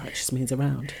 because anfractuous means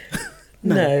around.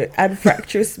 No,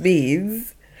 anfractuous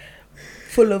means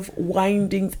full of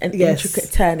windings and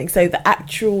intricate turning. So the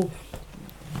actual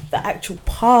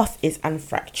path is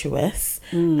anfractuous,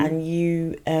 and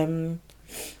you,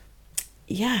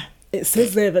 It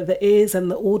says there that the ears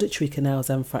and the auditory canals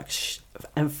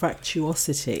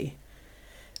anfractuosity,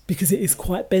 because it is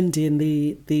quite bendy in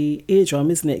the eardrum,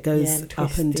 isn't it? It goes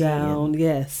up and down.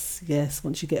 Yes.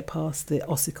 Once you get past the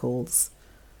ossicles.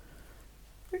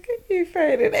 Look at you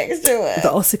throwing an extra word. The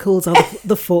ossicles are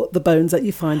the bones that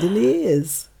you find in the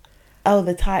ears. Oh,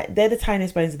 they're the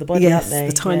tiniest bones of the body, aren't they?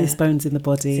 Yes, the tiniest bones in the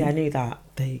body. See, I knew that.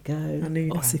 There you go. I knew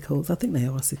that. Ossicles. I think they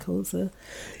are ossicles.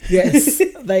 Yes,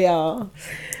 they are.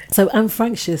 So,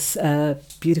 anfractuous,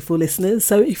 beautiful listeners.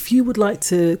 So, if you would like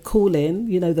to call in,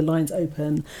 the line's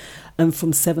open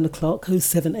from 7 o'clock,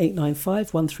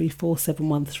 07895 134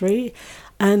 713.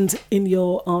 And in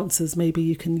your answers, maybe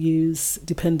you can use,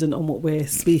 dependent on what we're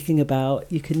speaking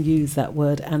about, you can use that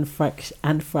word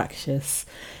anfractuous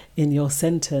in your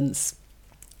sentence.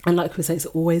 And like we say, it's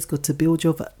always good to build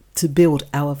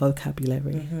our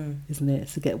vocabulary, isn't it?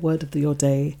 So get word of your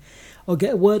day, or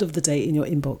get a word of the day in your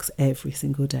inbox every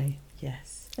single day.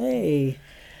 Yes. Hey.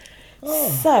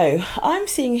 Oh. So I'm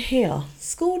seeing here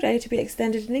school day to be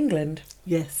extended in England.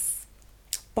 Yes.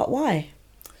 But why?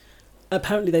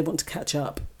 Apparently they want to catch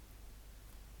up.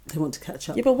 Yeah,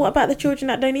 but what about the children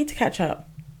that don't need to catch up?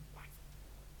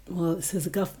 Well, it says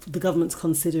the government's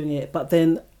considering it, but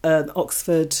then an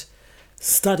Oxford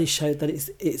study showed that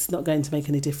it's not going to make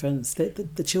any difference.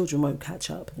 The children won't catch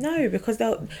up. No, because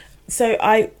they'll. So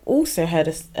I also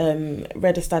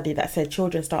read a study that said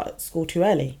children start school too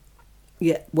early.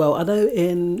 Yeah, well, I know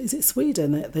is it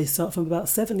Sweden, they start from about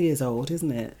 7 years old,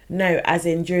 isn't it? No, as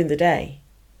in during the day.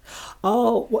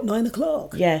 Oh, what, 9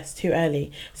 o'clock? Yes, too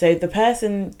early. So the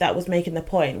person that was making the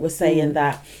point was saying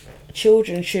that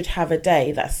children should have a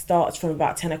day that starts from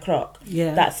about 10 o'clock.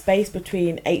 Yeah. That space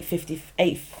between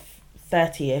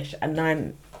 8:30ish and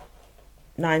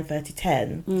 9:30,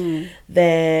 10,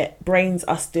 their brains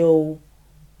are still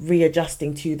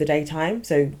readjusting to the daytime,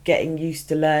 so getting used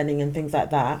to learning and things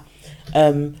like that.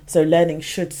 So learning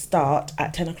should start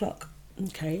at 10 o'clock.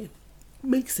 Okay.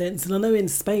 Makes sense. And I know in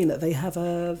Spain that they have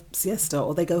a siesta,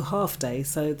 or they go half day.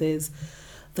 So they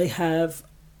have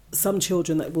some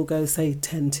children that will go, say,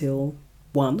 10 till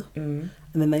 1. And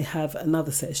then they have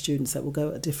another set of students that will go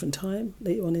at a different time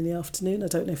later on in the afternoon. I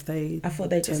don't know if I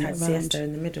thought they just had siesta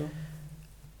in the middle.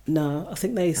 No, I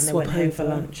think they swap over home for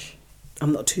lunch.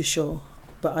 I'm not too sure,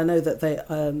 but I know that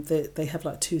they have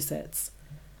like 2 sets.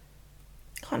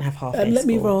 Can't have half day Let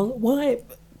me wrong. Why?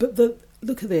 But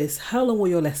look at this. How long were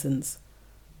your lessons?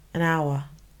 An hour.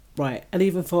 Right, and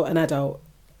even for an adult,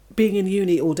 being in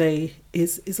uni all day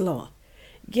is a lot.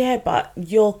 Yeah, but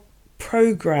you're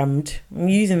programmed, I'm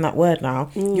using that word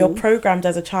now, you're programmed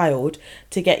as a child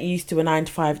to get used to a 9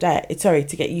 to 5 day. Sorry,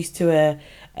 to get used to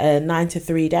a 9 to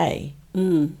 3 day,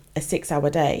 a 6-hour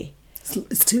day.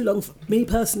 It's too long. For me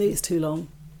personally, it's too long.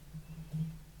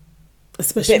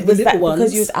 Especially the little ones.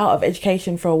 Because you was out of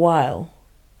education for a while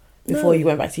before you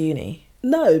went back to uni?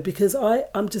 No, because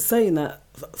I'm just saying that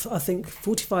I think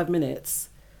 45 minutes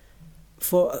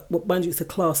for, mind you, it's a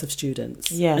class of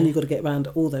students. Yeah. And you've got to get around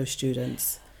all those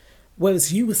students.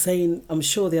 Whereas you were saying, I'm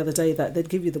sure the other day, that they'd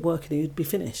give you the work and you'd be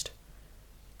finished.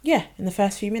 Yeah, in the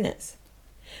first few minutes.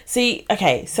 See,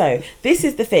 okay, so this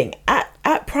is the thing. At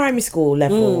primary school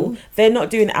level, they're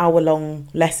not doing hour-long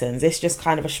lessons. It's just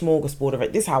kind of a smorgasbord of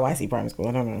it. This is how I see primary school.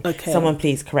 I don't know. Okay. Someone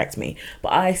please correct me.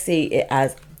 But I see it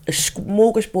as a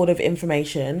smorgasbord of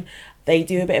information. They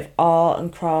do a bit of art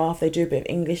and craft. They do a bit of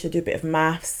English. They do a bit of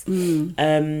maths.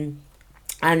 And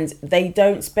they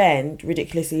don't spend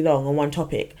ridiculously long on one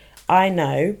topic. I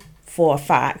know for a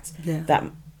fact that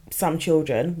some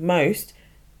children, most,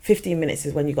 15 minutes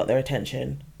is when you got their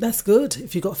attention. That's good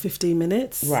if you got 15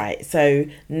 minutes. Right. So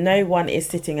no one is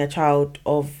sitting a child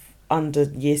of under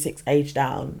year 6 age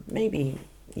down, maybe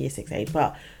year 6 age,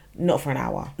 but not for an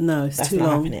hour. No, it's too long. That's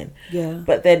not happening. Yeah.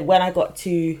 But then when I got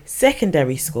to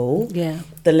secondary school,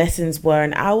 the lessons were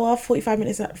an hour, 45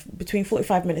 minutes, between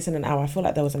 45 minutes and an hour. I feel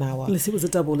like there was an hour. Unless it was a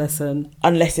double lesson.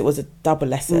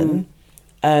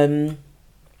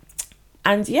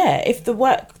 And yeah, if the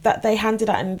work that they handed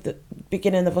out in the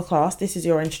beginning of a class, this is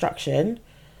your instruction,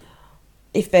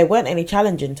 if there weren't any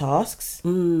challenging tasks,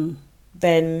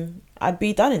 then I'd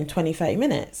be done in 20, 30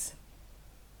 minutes.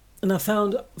 And I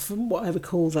found, from what I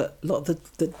recall, that a lot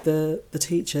of the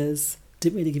teachers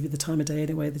didn't really give you the time of day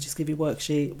anyway. They just give you a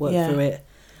worksheet, work through it,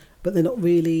 But they're not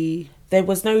really... There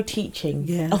was no teaching.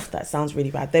 Yeah. Oh, that sounds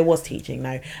really bad. There was teaching,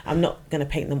 no. I'm not going to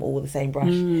paint them all with the same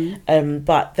brush.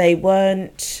 But they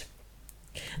weren't...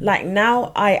 Like,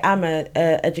 now I am an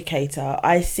educator.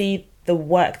 I see the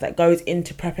work that goes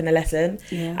into prepping a lesson.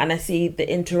 Yeah. And I see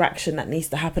the interaction that needs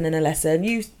to happen in a lesson.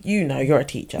 You know, you're a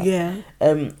teacher. Yeah.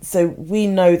 So we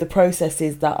know the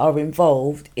processes that are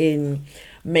involved in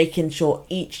making sure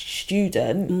each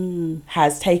student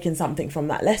has taken something from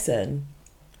that lesson.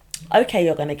 Okay,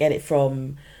 you're going to get it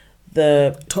from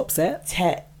the top set.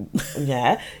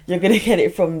 Yeah, you're going to get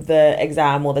it from the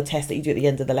exam or the test that you do at the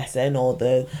end of the lesson, or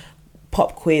the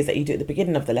pop quiz that you do at the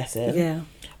beginning of the lesson. Yeah.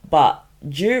 But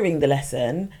during the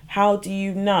lesson, how do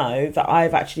you know that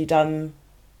I've actually done,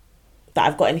 that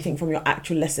I've got anything from your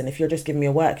actual lesson if you're just giving me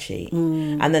a worksheet?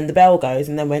 And then the bell goes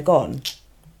and then we're gone.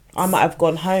 I might have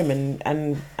gone home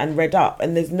and read up,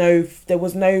 and there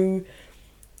was no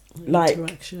like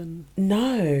interaction.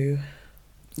 No.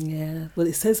 Yeah. Well,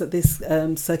 it says that this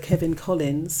Sir Kevin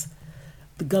Collins,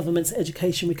 the government's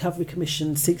Education Recovery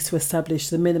Commission, seeks to establish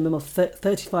the minimum of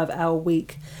 35-hour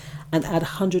week and add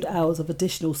 100 hours of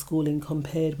additional schooling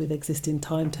compared with existing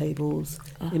timetables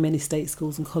in many state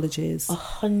schools and colleges.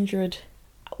 100.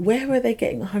 Where are they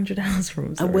getting 100 hours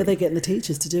from? Sorry. And where are they getting the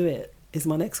teachers to do it is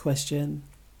my next question.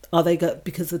 Are they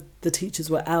because the teachers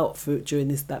were out during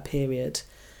that period,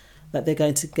 that they're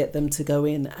going to get them to go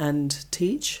in and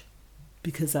teach?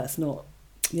 Because that's not,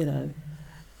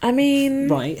 I mean,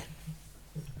 right.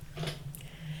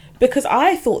 Because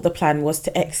I thought the plan was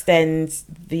to extend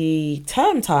the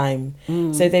term time.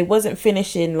 So they wasn't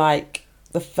finishing like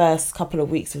the first couple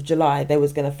of weeks of July. They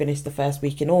was going to finish the first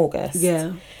week in August.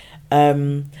 Yeah.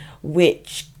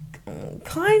 Which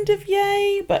kind of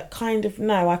yay, but kind of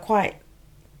no.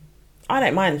 I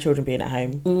don't mind the children being at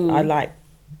home. I like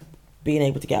being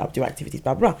able to get up, do activities,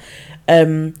 blah, blah.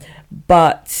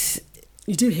 But...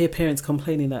 You do hear parents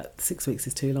complaining that 6 weeks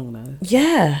is too long now.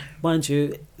 Yeah. Mind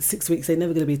you, 6 weeks ain't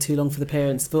never going to be too long for the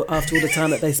parents after all the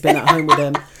time that they spent at home with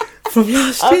them from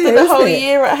last year. After the whole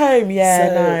year at home, yeah,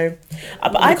 So, no.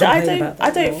 But I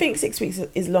don't more. think 6 weeks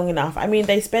is long enough. I mean,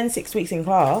 they spend 6 weeks in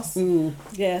class.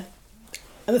 Yeah.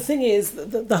 And the thing is,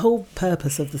 the whole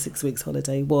purpose of the 6 weeks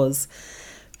holiday was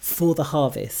for the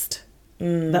harvest.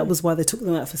 That was why they took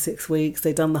them out for 6 weeks.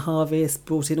 They done the harvest,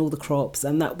 brought in all the crops,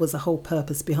 and that was the whole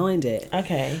purpose behind it.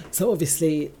 Okay. So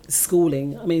obviously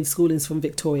schooling's from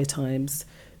Victoria times.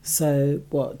 So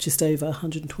just over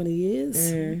 120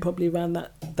 years, probably around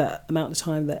that amount of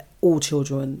time that all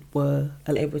children were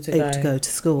able to go to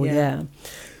school. Yeah.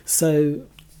 So,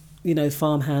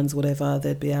 farm hands, whatever,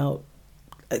 they'd be out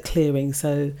at clearing.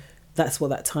 So that's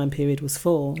what that time period was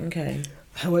for. Okay.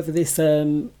 However, this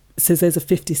says there's a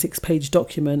 56-page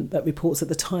document that reports at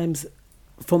the Times,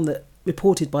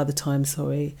 reported by the Times,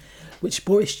 which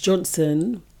Boris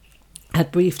Johnson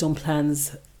had briefed on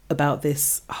plans about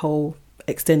this whole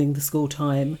extending the school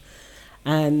time,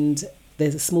 and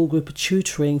there's a small group of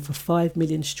tutoring for 5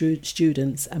 million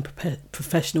students and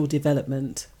professional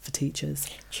development for teachers.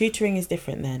 Tutoring is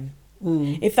different then.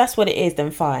 If that's what it is,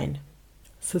 then fine.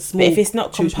 So but if it's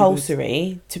not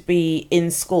compulsory to be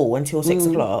in school until 6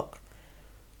 o'clock,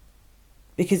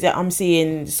 because I'm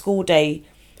seeing school day,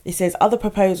 it says other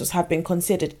proposals have been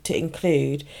considered to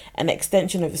include an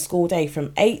extension of the school day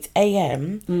from 8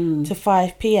 a.m. to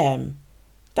 5 p.m.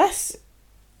 That's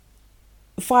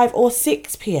 5 or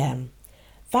 6 p.m.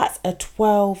 That's a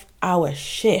 12-hour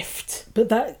shift. But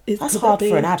that's hard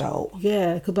for an adult.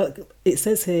 Yeah, but it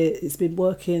says here it's been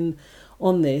working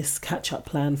on this catch-up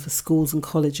plan for schools and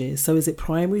colleges. So is it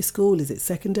primary school? Is it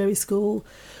secondary school?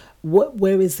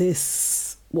 Where is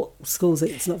this? What schools?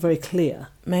 It's not very clear.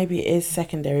 Maybe it is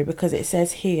secondary, because it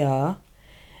says here,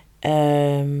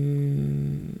 Collins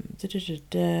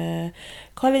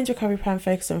Recovery Plan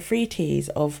focused on 3 T's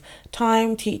of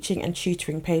time, teaching and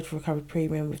tutoring paid for recovery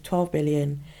premium, with 12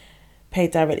 billion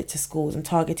paid directly to schools and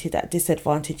targeted at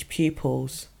disadvantaged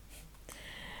pupils.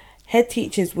 Head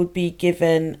teachers would be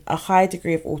given a high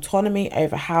degree of autonomy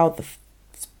over how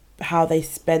they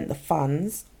spent the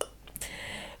funds,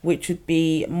 which would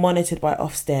be monitored by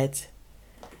Ofsted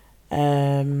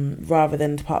rather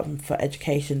than Department for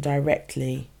Education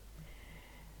directly.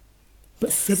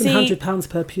 But £700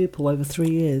 per pupil over 3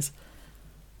 years.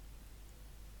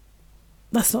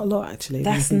 That's not a lot, actually.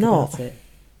 That's not.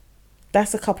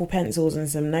 That's a couple pencils and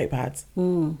some notepads.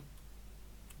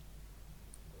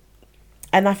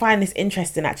 And I find this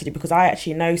interesting, actually, because I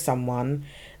actually know someone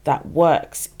that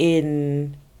works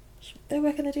in... They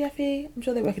work in the DFE? I'm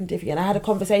sure they work in the DFE. And I had a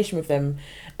conversation with them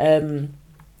a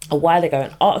while ago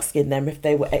and asking them if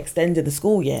they were extending the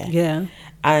school year. Yeah.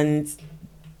 And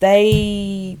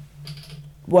they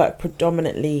work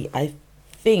predominantly, I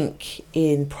think,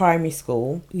 in primary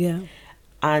school. Yeah.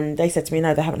 And they said to me,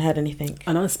 no, they haven't heard anything.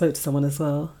 And I spoke to someone as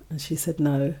well, and she said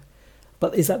no.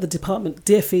 But is that the department?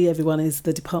 DFE, everyone, is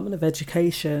the Department of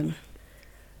Education.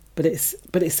 But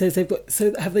it says they've got.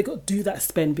 So have they got to do that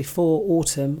spend before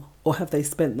autumn, or have they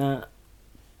spent that?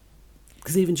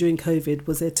 Because even during COVID,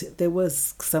 was there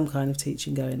was some kind of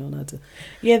teaching going on?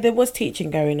 Yeah, there was teaching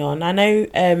going on. I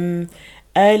know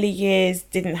early years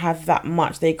didn't have that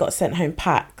much. They got sent home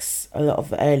packs, a lot of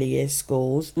the early years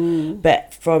schools.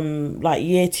 But from like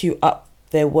year 2 up,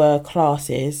 there were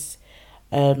classes,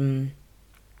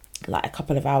 like a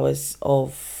couple of hours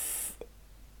of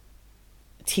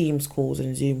Teams calls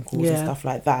and Zoom calls and stuff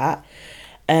like that.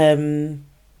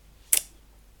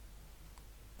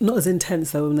 Not as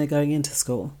intense though when they're going into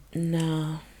school.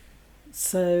 No.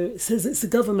 So it says it's the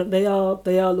government. They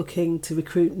are looking to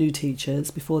recruit new teachers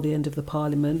before the end of the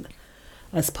Parliament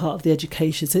as part of the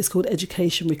education. So it's called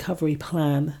Education Recovery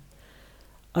Plan.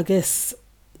 I guess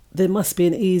there must be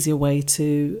an easier way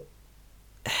to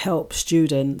help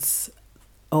students,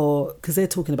 or because they're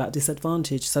talking about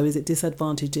disadvantage. So is it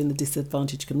disadvantage in the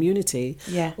disadvantaged community?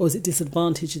 Yeah. Or is it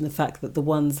disadvantage in the fact that the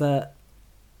ones that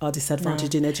are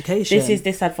disadvantaged in education? This is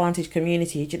disadvantaged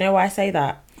community. Do you know why I say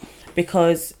that?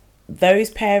 Because those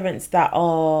parents that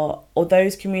are, or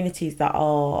those communities that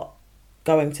are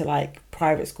going to like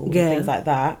private schools and things like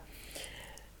that,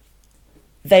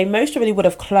 they most probably would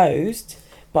have closed,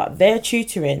 but their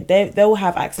tutoring, they'll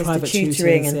have access Private to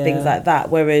tutoring tutors, and things like that.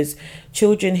 Whereas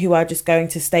children who are just going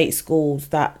to state schools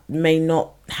that may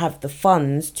not have the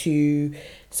funds to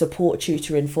support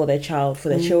tutoring for their child, for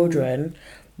their children,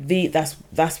 that's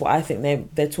what I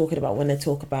think they're talking about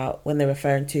when they're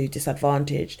referring to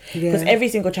disadvantaged, because every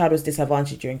single child was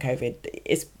disadvantaged during COVID.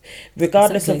 It's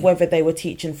regardless of whether they were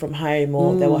teaching from home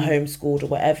or they were homeschooled or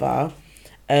whatever.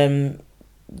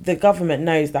 The government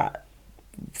knows that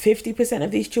 50%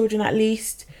 of these children, at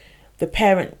least, the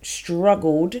parent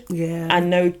struggled,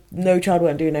 and no child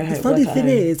won't do no homework. The funny at thing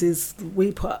home. is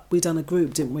we done a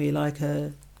group, didn't we? Like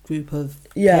a group of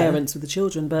parents with the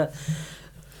children, but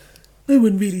no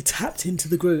one really tapped into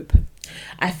the group.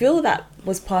 I feel that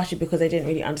was partially because they didn't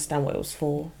really understand what it was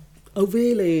for. Oh,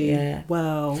 really? Yeah.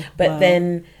 Wow. But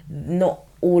then not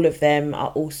all of them are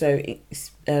also, they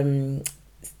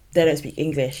don't speak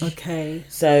English. Okay.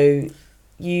 So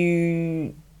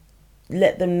you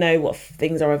let them know what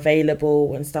things are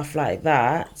available and stuff like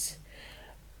that.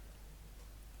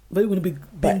 But it would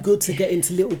have been good to get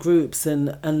into little groups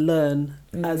and learn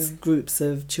as groups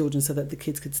of children so that the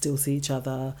kids could still see each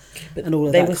other and all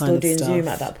of that kind of stuff. They were still doing Zoom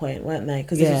at that point, weren't they?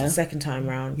 Because this was the second time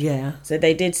round. Yeah. So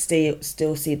they did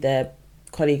still see their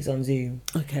colleagues on Zoom.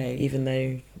 Okay. Even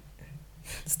though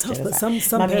it's tough, but some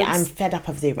Mummy, parents... I'm fed up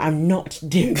of Zoom. I'm not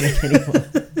doing it anymore.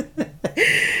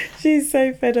 She's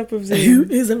so fed up of Zoom. Who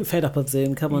isn't fed up of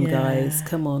Zoom? Come on, guys.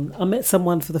 Come on. I met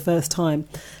someone for the first time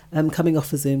coming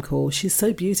off a Zoom call. She's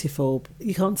so beautiful.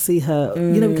 You can't see her.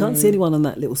 You know, we can't see anyone on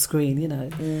that little screen, you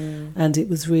know. And it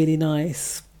was really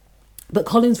nice. But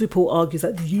Collins' report argues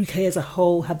that the UK as a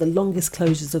whole had the longest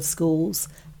closures of schools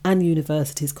and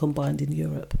universities combined in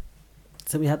Europe.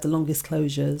 So we had the longest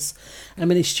closures. And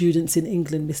many students in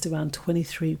England missed around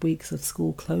 23 weeks of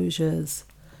school closures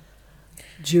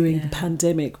during the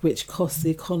pandemic, which cost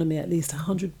the economy at least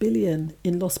 100 billion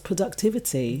in lost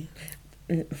productivity.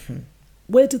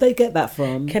 Where do they get that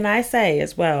from? Can I say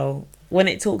as well, when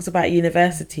it talks about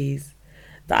universities,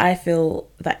 that I feel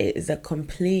that it is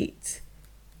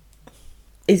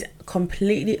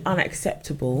completely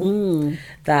unacceptable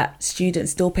that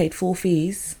students still paid full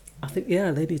fees. I think,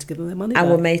 they need to give them their money and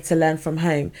back. were made to learn from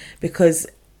home, because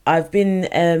I've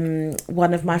been,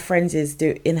 one of my friends is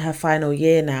in her final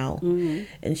year now,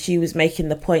 and she was making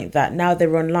the point that now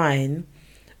they're online,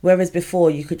 whereas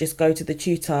before you could just go to the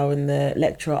tutor and the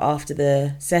lecturer after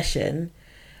the session.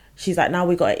 She's like, now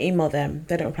we got to email them.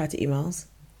 They don't reply to emails.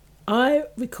 I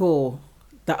recall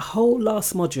that whole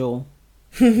last module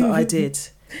that I did,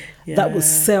 that was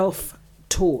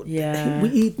self-taught. Yeah.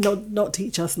 We not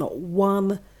teach us not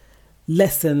one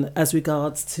lesson as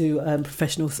regards to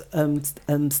professional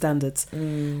standards.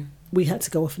 We had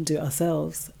to go off and do it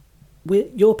ourselves.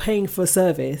 You're paying for a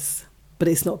service, but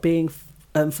it's not being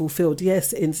fulfilled.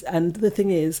 Yes, and the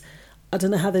thing is, I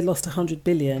don't know how they lost 100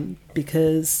 billion,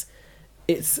 because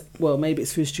maybe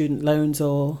it's through student loans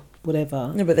or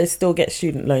whatever. No, but they still get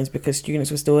student loans because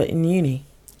students were still in uni.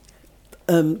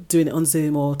 Doing it on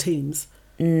Zoom or Teams?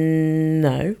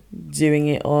 No, doing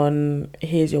it on,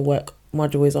 here's your work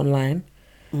module is online.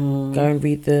 Go and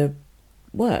read the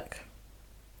work.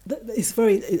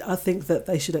 I think that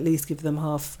they should at least give them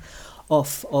half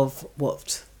off of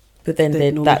what But then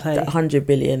they'd normally that pay. 100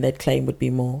 billion they'd claim would be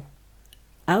more.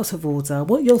 Out of order.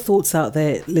 What are your thoughts out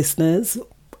there, listeners,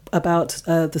 about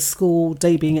the school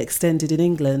day being extended in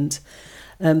England?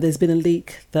 There's been a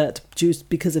leak that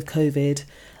because of COVID,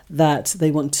 that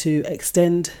they want to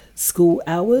extend school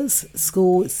hours,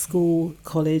 school,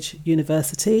 college,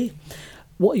 university.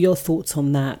 What are your thoughts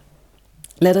on that?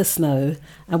 Let us know,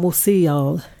 and we'll see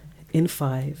y'all in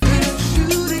 5.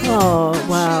 Oh,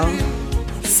 wow.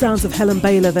 Sounds of Helen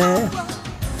Baylor there.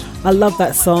 I love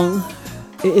that song.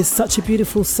 It is such a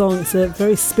beautiful song. It's a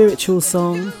very spiritual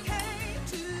song.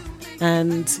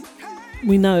 And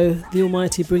we know the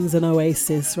Almighty brings an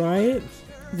oasis, right?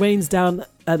 Rains down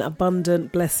an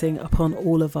abundant blessing upon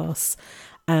all of us.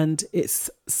 And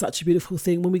it's such a beautiful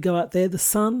thing. When we go out there, the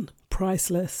sun,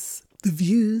 priceless. The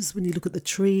views, when you look at the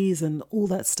trees and all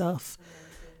that stuff,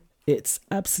 it's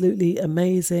absolutely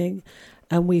amazing.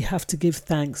 And we have to give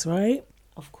thanks, right?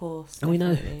 Of course. And we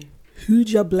know, who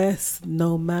you bless,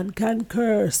 no man can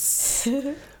curse.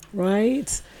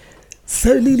 Right?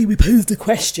 So, Lily, we posed a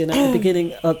question at the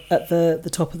beginning, at the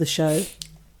top of the show,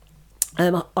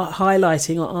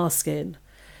 highlighting or asking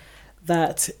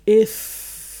that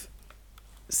if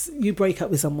you break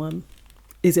up with someone,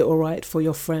 is it all right for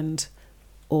your friend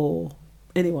or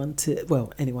anyone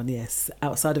yes,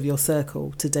 outside of your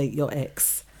circle to date your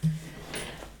ex?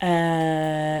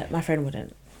 My friend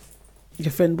wouldn't.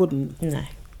 Your friend wouldn't? No.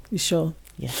 You sure?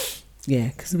 Yeah. Yeah,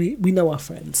 because we know our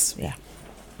friends. Yeah.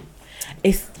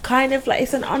 It's kind of like,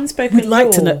 it's an unspoken We'd like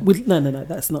rule. to know. No,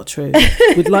 that's not true.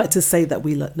 We'd like to say that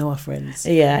we know our friends.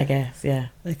 Yeah, I guess, yeah.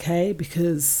 Okay,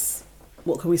 because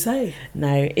what can we say?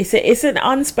 No, it's an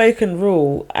unspoken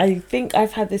rule. I think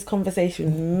I've had this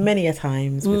conversation many a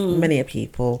times with many a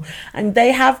people, and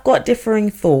they have got differing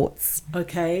thoughts.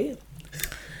 Okay.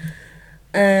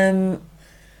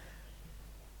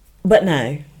 But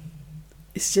no,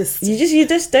 It's just you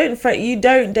just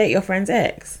don't date your friend's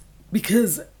ex.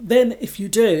 because then if you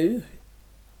do,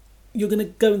 you're going to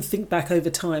go and think back over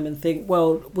time and think,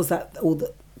 well, was that all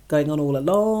going on all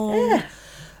along? Yeah.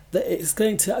 That it's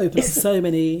going to open up so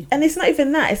many. And it's not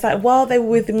even that. It's like, while they were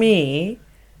with me,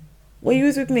 while you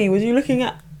was with me, was you looking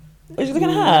at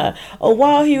her? Or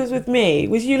while he was with me,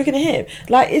 was you looking at him?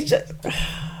 Like, it's just,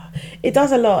 it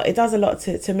does a lot. It does a lot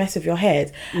to mess with your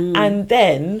head. And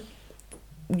then,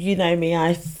 you know me,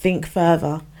 I think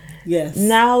further. Yes.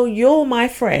 Now you're my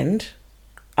friend.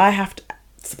 I have to,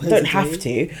 Supposedly. don't have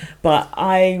to, but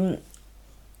I'm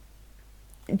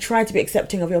trying to be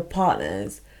accepting of your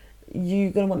partners. You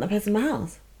gonna want that person in my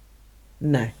house?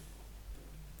 No.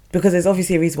 Because there's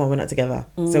obviously a reason why we're not together.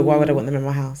 So why would I want them in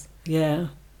my house? Yeah.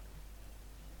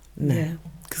 No. Yeah.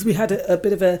 Because we had a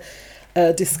bit of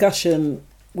a discussion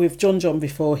with John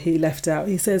before he left out.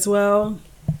 He says, well,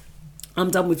 I'm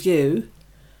done with you,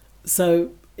 so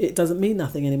it doesn't mean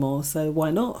nothing anymore, so why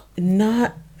not?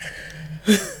 No.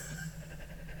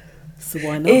 So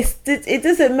why not? It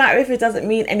doesn't matter if it doesn't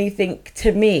mean anything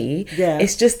to me. Yeah.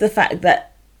 It's just the fact that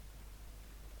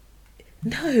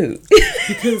no.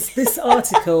 Because this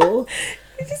article,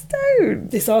 You just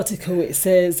don't. it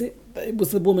says it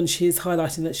was the woman, she's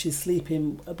highlighting that she's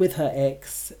sleeping with her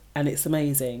ex and it's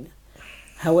amazing.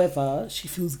 However, she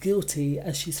feels guilty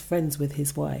as she's friends with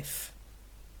his wife.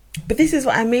 But this is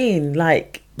what I mean.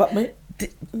 Like, But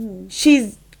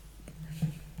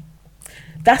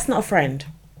that's not a friend.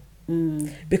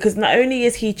 Because not only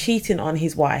is he cheating on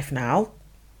his wife now,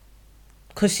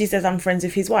 because she says I'm friends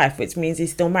with his wife, which means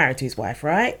he's still married to his wife,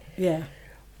 right? yeah.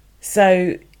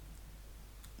 So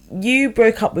you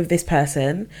broke up with this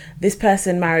person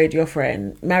married your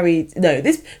friend,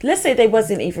 let's say they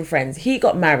wasn't even friends. He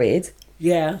got married.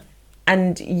 Yeah.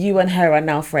 And you and her are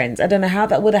now friends. I don't know how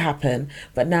that would have happened,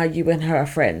 but now you and her are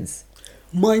friends.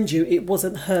 Mind you, it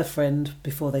wasn't her friend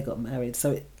before they got married,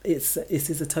 so this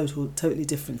is a totally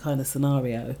different kind of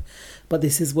scenario. But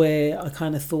this is where I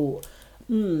kind of thought,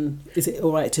 is it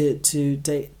all right to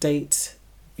date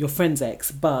your friend's ex?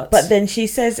 But then she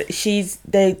says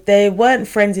they weren't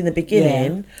friends in the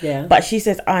beginning. Yeah. But she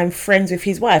says I'm friends with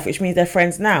his wife, which means they're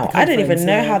friends now. I don't even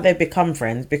know how they've become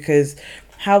friends, because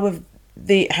how have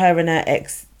her and her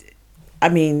ex? I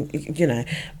mean, you know.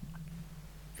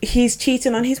 He's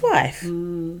cheating on his wife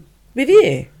with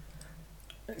you.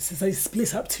 So they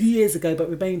split up 2 years ago, but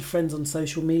remained friends on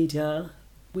social media.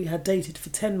 We had dated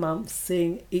for 10 months,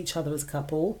 seeing each other as a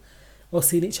couple, or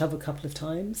seeing each other a couple of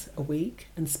times a week,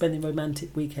 and spending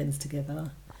romantic weekends together.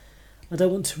 I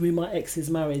don't want to ruin my ex's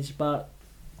marriage, but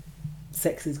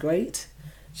sex is great.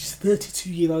 She's a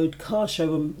 32-year-old car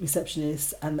showroom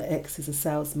receptionist, and the ex is a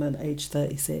salesman, aged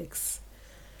 36.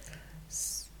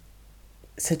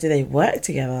 So do they work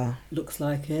together? Looks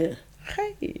like it.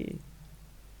 Hey.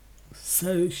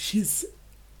 So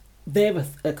they're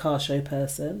a car show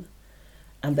person,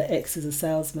 and the ex is a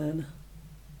salesman.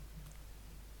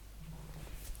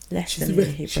 She's a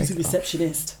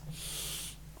receptionist.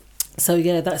 So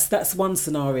yeah, that's one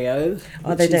scenario.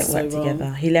 Oh, they don't work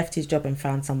together. He left his job and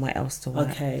found somewhere else to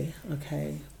work. Okay.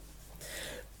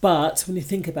 But when you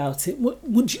think about it, what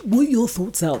are your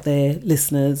thoughts out there,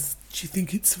 listeners? Do you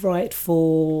think it's right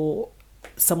for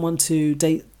someone to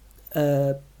date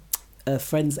a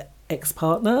friend's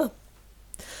ex-partner?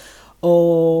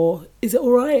 Or is it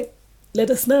all right? Let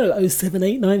us know.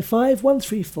 07895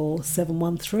 134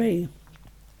 713.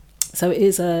 So it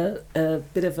is a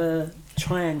bit of a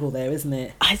triangle there, isn't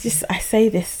it? I say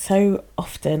this so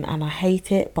often and I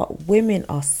hate it, but women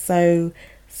are so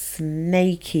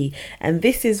snaky. And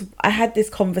I had this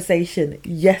conversation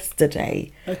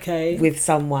yesterday with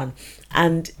someone,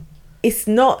 and it's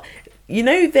not, you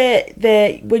know,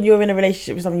 they're when you're in a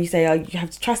relationship with someone, you say, oh, you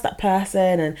have to trust that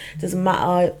person and it doesn't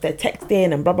matter, they're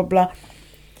texting and blah blah blah.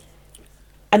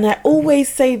 And I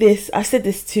always say this, I said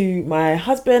this to my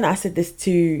husband, I said this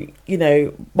to, you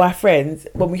know, my friends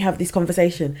when we have this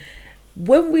conversation.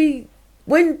 When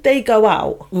they go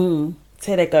out,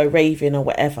 say they go raving or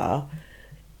whatever,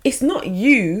 it's not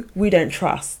you we don't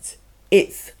trust.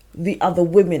 It's the other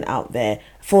women out there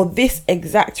for this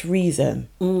exact reason.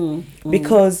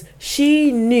 Because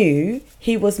she knew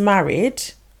he was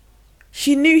married.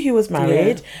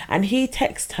 And he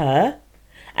texted her.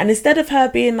 And instead of her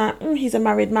being like, he's a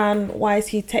married man, why is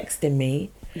he texting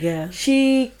me? Yeah.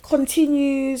 She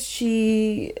continues,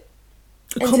 she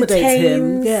accommodates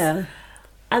him. Yeah.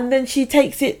 And then she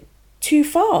takes it too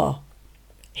far.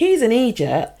 He's an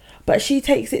idiot, but she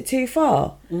takes it too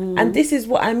far. And this is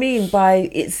what I mean by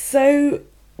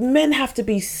men have to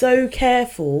be so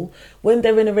careful when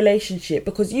they're in a relationship,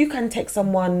 because you can text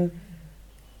someone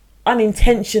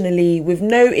unintentionally with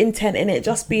no intent in it,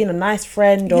 just being a nice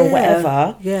friend or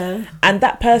whatever, and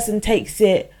that person takes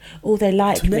it, oh, they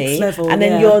like me, level, and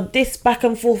then you're this back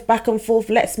and forth,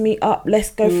 let's meet up,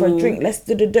 let's go for a drink, let's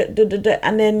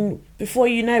and then before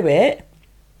you know it,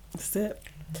 that's it.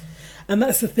 And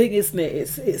that's the thing, isn't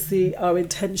it? It's our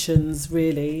intentions,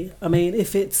 really. I mean,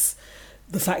 if it's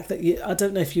the fact that I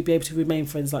don't know if you'd be able to remain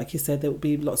friends, like you said, there would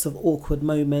be lots of awkward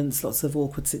moments, lots of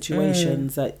awkward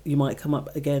situations that you might come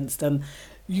up against, and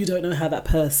you don't know how that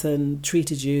person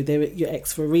treated you. They're your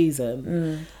ex for a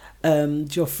reason.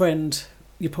 Your friend,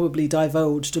 you probably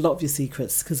divulged a lot of your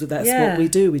secrets, because that's what we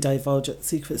do. We divulge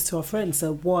secrets to our friends.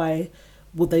 So why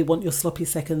would they want your sloppy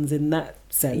seconds in that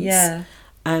sense? Yeah.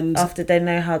 And after they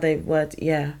know how they would,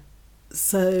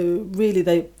 So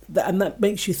really, and that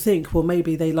makes you think, well,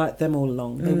 maybe they liked them all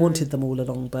along. They wanted them all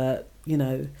along, but, you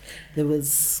know, there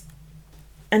was...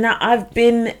 And I've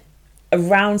been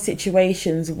around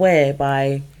situations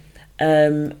whereby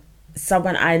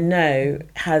someone I know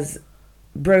has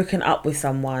broken up with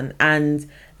someone and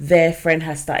their friend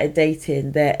has started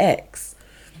dating their ex.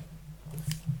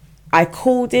 I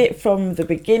called it from the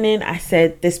beginning. I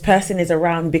said, this person is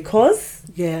around because...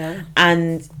 Yeah.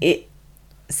 And it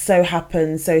so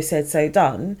happened, so said, so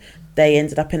done. They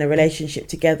ended up in a relationship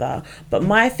together. But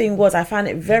my thing was, I found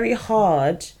it very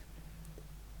hard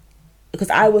because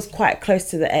I was quite close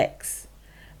to the ex.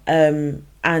 And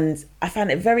I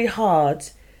found it very hard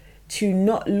to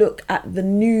not look at the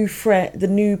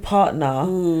new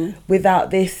partner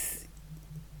without this,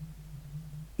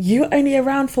 you're only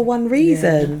around for one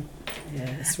reason. Yeah,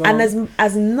 it's wrong. And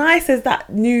as nice as that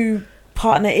new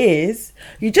partner is,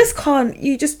 you just can't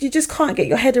get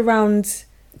your head around.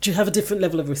 Do you have a different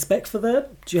level of respect for them?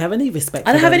 Do you have any respect for them?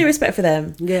 I don't have any respect for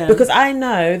them. Yeah. Because I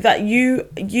know that you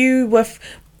were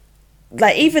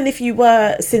like, even if you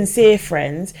were sincere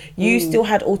friends, you still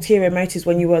had ulterior motives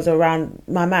when you was around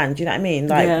my man. Do you know what I mean?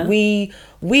 Like we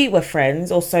were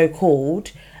friends, or so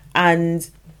called, and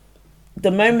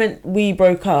the moment we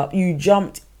broke up, you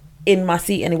jumped in my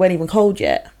seat and it wasn't even cold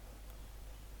yet.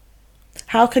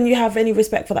 How can you have any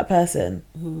respect for that person?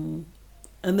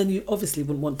 And then you obviously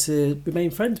wouldn't want to remain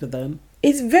friends with them.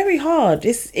 It's very hard.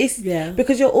 It's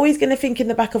because you're always going to think in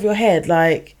the back of your head,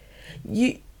 like,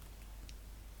 were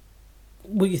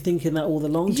you thinking that all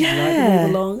along? Did you like them all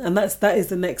along? And that is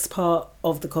the next part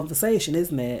of the conversation,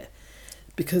 isn't it?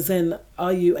 Because then,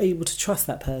 are you able to trust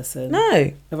that person?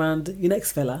 No. Around your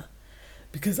next fella?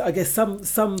 Because I guess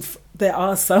there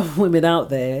are some women out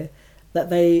there that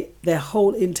their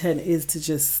whole intent is to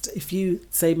just, if you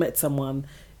say met someone,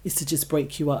 is to just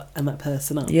break you up and that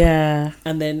person up. Yeah.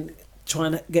 And then try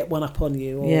and get one up on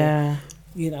you. Or,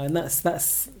 you know, and that's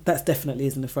definitely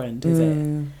isn't a friend, is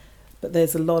it? But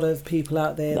there's a lot of people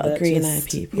out there that green-eyed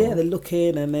people. Yeah, they're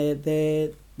looking and they're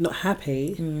not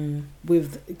happy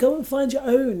with, go and find your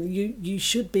own. You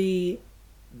should be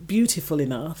beautiful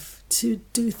enough to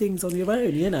do things on your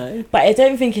own, you know. But I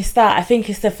don't think it's that. I think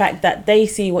it's the fact that they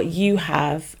see what you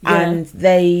have and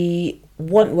they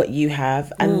want what you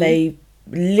have, and they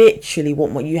literally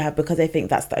want what you have because they think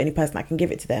that's the only person that can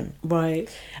give it to them. Right.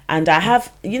 And I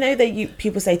have, you know,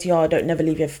 people say to you, oh, don't never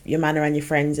leave your man around your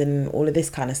friends and all of this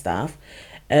kind of stuff.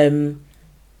 And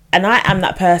I am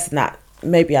that person that,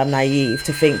 maybe I'm naive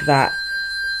to think that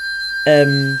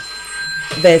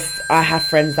I have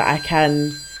friends that I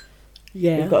can.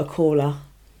 Yeah. We've got a caller.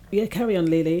 Yeah, carry on,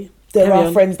 Lily. There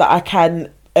are friends that I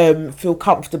can feel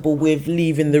comfortable with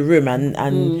leaving the room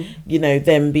and you know,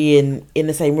 them being in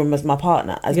the same room as my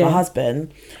partner, as my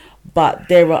husband. But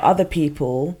there are other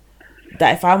people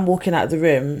that if I'm walking out of the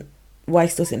room, why are you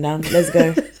still sitting down? Let's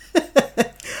go.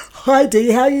 Hi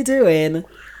Dee, how you doing?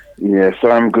 Yes,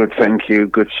 I'm good, thank you.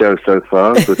 Good show so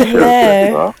far. Good show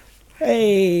so far.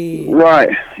 Hey.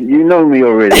 Right, you know me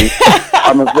already.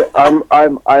 I'm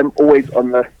always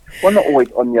on the, well, not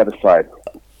always on the other side,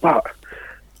 but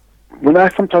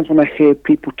sometimes when I hear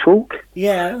people talk,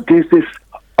 there's this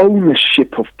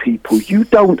ownership of people. You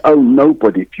don't own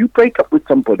nobody. If you break up with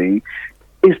somebody,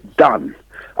 it's done.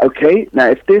 Okay.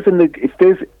 Now, is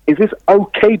this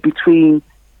okay between?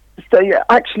 So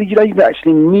actually, you don't even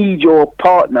actually need your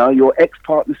partner, your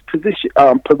ex-partner's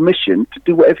permission to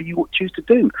do whatever you choose to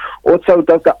do, or so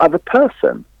does the other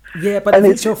person. Yeah, but if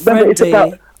it's your friend, it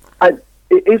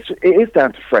is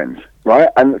down to friends, right?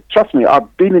 And trust me,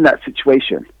 I've been in that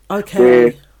situation. Okay.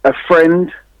 Where a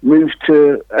friend moved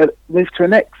to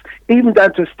an ex, even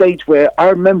down to a stage where I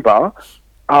remember,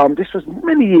 this was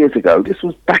many years ago. This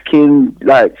was back in,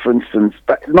 like, for instance,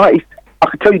 I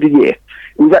could tell you the year.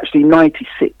 It was actually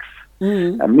 96.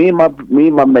 And me and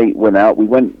my mate went out. We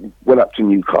went up to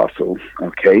Newcastle,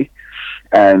 okay,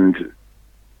 and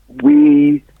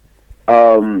we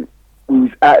was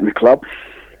out in the club,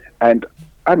 and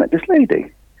I met this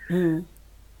lady, and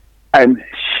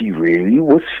she really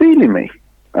was feeling me.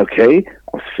 Okay,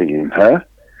 I was feeling her.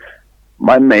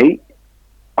 My mate,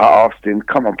 I asked him,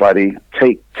 "Come on, buddy,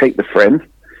 take the friend."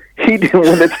 He didn't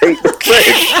want to take the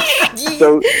friend,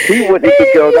 so he wanted the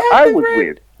girl that I was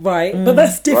with. Right, but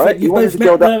that's different. Right? You both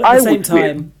met them at the same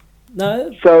time.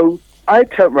 No? So I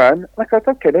turned around, like, I was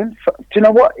okay then. So, do you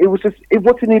know what? It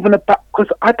wasn't even about,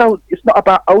 because it's not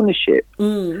about ownership.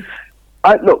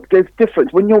 Look, there's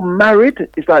difference. When you're married,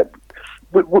 it's like,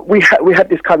 we had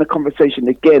this kind of conversation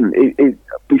again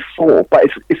before, but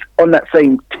it's on that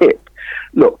same tip.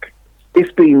 Look,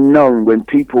 it's been known when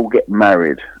people get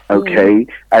married, okay,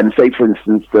 and say, for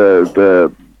instance,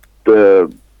 the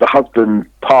husband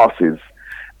passes,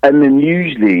 and then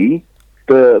usually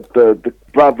the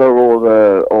brother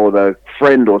or the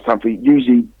friend or something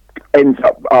usually ends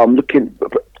up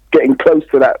getting close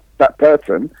to that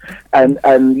person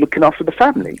and looking after the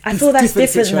family. I feel that's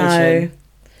different now.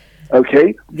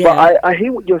 Okay, but I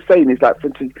hear what you're saying is like, for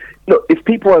instance, look, if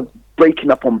people are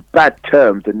breaking up on bad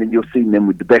terms and then you're seeing them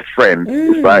with the best friend,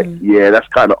 it's like, that's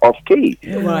kind of off key.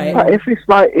 Right. But if it's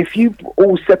like, if you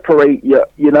all separate, and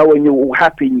you're all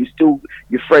happy and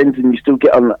you're friends and you still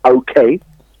get on okay,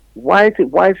 why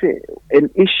is it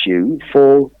an issue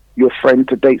for your friend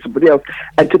to date somebody else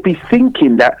and to be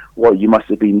thinking that, well, you must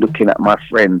have been looking at my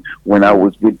friend when I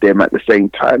was with them at the same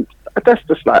time? That's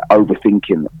just like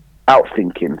outthinking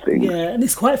things. Yeah, and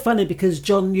it's quite funny because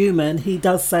John Newman, he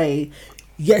does say,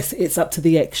 yes, it's up to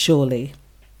the ex, surely.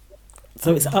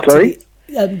 So it's up to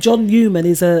the... John Newman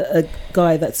is a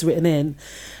guy that's written in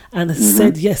and has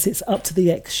said, yes, it's up to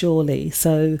the ex, surely.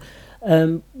 So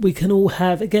we can all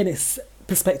have, again, it's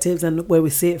perspectives and where we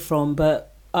see it from,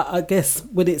 but I guess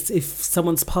if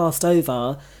someone's passed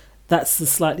over, that's a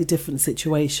slightly different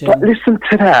situation. But listen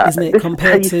to that. Isn't it?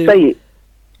 Compared to... say it.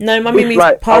 No, mummy means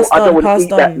like, passed on, I don't want passed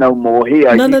to eat that no more.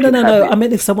 Here, no. I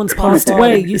meant if someone's passed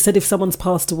away. You said if someone's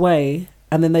passed away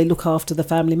and then they look after the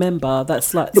family member,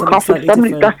 that's like look after slightly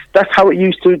family. different. That's how it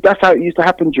used to. That's how it used to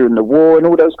happen during the war and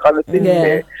all those kind of things.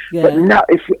 Yeah. But now,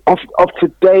 if of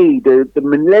today, the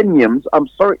millenniums, I'm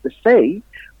sorry to say,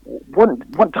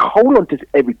 want to hold on to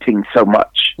everything so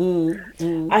much.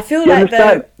 I feel like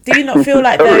though. Do you not feel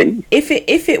like though? If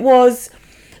it was.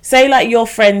 Say like your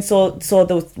friend saw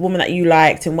the woman that you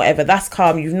liked and whatever, that's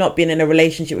calm. You've not been in a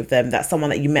relationship with them. That's someone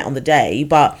that you met on the day.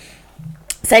 But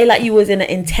say like you was in an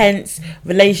intense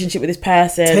relationship with this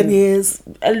person. 10 years.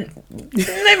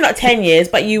 Maybe not 10 years,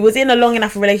 but you was in a long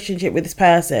enough relationship with this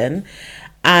person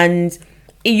and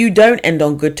you don't end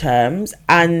on good terms.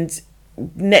 And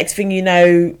next thing you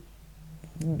know,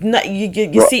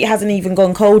 your seat hasn't even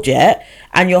gone cold yet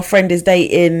and your friend is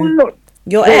dating...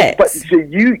 Your Well, ex. but so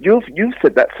you've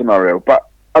said that scenario, but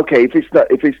okay, if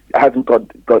it hasn't got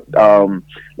like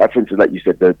for instance, like you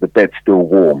said, the bed's still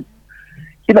warm.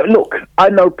 You know, look, I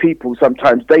know people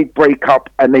sometimes they break up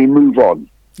and they move on.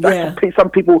 Yeah. Some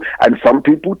people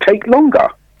take longer.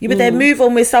 You but then move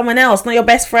on with someone else, not your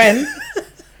best friend.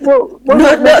 Well,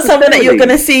 not someone that you're going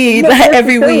to see Not like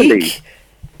every necessarily. week.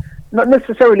 Not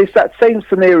necessarily. It's that same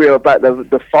scenario about the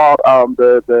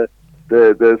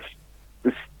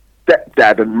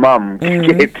stepdad and mum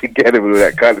get together and all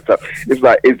that kind of stuff. It's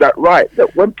like, is that right?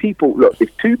 That when people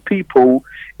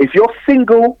if you're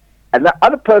single and that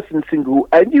other person's single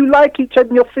and you like each other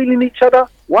and you're feeling each other,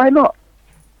 why not?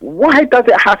 Why does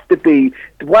there have to be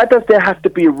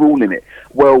a rule in it?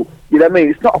 Well, you know what I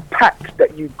mean? It's not a pact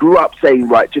that you grew up saying,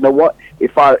 right, you know what?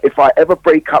 If I ever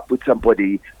break up with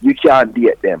somebody, you can't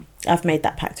date them. I've made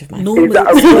that pact with myself. Normally, Is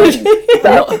that a rule? Is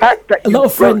that a pact that a lot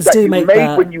of friends do make made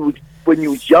that. when you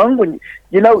was young? When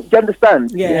you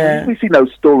understand? Yeah. We see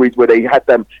those stories where they had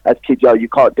them as kids. Oh, you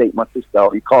can't date my sister,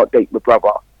 or you can't date my brother.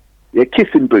 Yeah,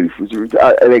 Kissing Booth was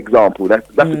an example. That's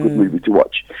a good movie to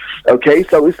watch. Okay,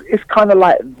 so it's kind of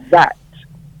like that.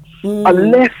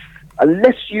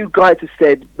 Unless you guys have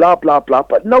said blah blah blah,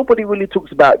 but nobody really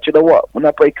talks about. You know what? When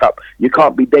I break up, you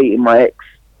can't be dating my ex.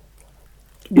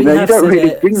 You know, you don't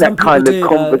really bring that kind of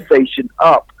conversation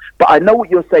up. But I know what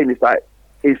you're saying is like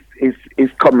is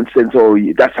common sense, or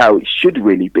that's how it should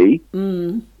really be.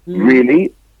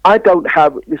 Really, I don't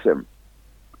have. Listen,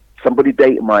 somebody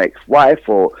dating my ex-wife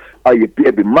or your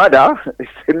baby mother,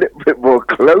 it's a little bit more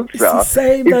closer. It's the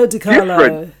same though,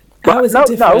 DiCarlo. How is it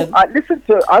different?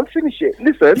 I'll finish it.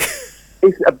 Listen,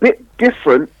 it's a bit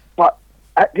different, but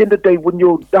at the end of the day, when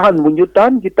you're done, you're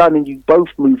done, and you both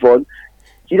move on.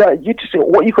 You know, you just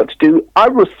what you got to do. I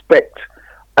respect,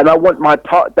 and I want my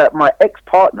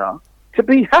ex-partner to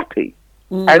be happy.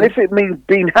 And if it means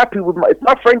being happy if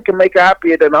my friend can make her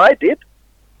happier than I did,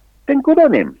 then good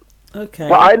on him. Okay.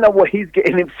 But I know what he's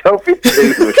getting himself into.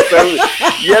 So,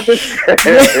 you understand?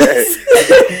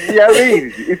 You know what I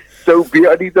mean? It's so be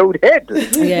on his own head.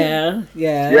 Yeah. You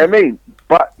know what I mean?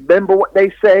 But remember what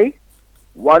they say?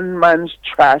 One man's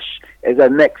trash is the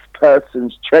next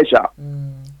person's treasure.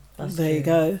 There you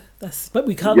go. But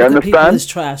we can't You look at people understand? as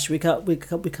trash. We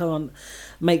can't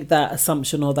make that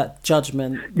assumption or that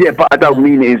judgment. Yeah, but I don't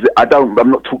mean it is. I'm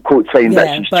not saying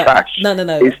that she's trash. No.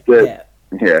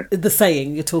 It's The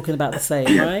saying, you're talking about the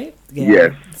saying, right? Yeah.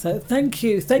 Yes. So thank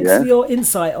you. Thanks for your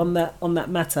insight on that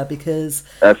matter, because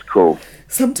that's cool.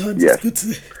 sometimes it's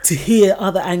good to hear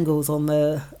other angles on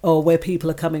or where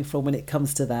people are coming from when it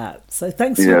comes to that. So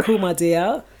thanks for your call, my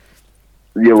dear.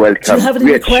 You're welcome. Do you have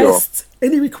any requests? Sure.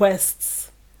 Any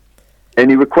requests?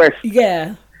 Any requests?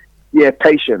 Yeah. Yeah,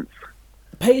 Patience.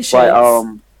 Patience.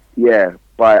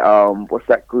 By what's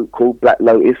that group called? Black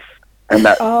Lotus. And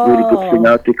that really good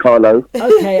singer, DiCarlo.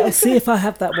 Okay, I'll see if I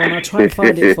have that one. I'll try and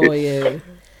find it for you.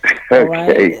 All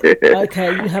right.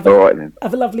 Okay, you have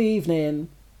a lovely evening.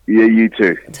 Yeah, you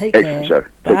too. Take care. Excellent show.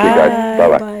 Take care, guys.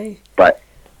 Bye-bye. Bye.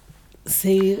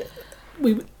 See,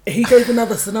 he gave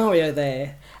another scenario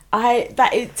there.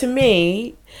 To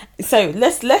me. So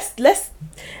let's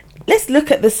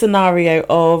look at the scenario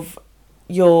of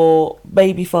your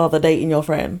baby father dating your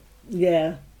friend.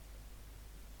 Yeah.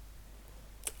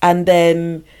 And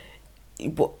then,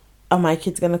 are my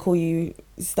kids going to call you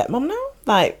stepmom now?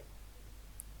 Like,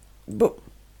 but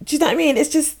do you know what I mean? It's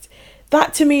just,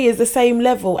 that to me is the same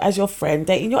level as your friend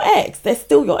dating your ex. They're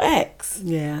still your ex.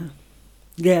 Yeah.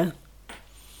 Yeah.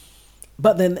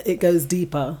 But then it goes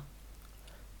deeper.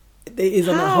 It is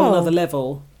on a whole other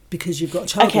level, because you've got a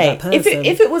child with that person.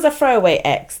 If it was a throwaway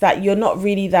ex that you're not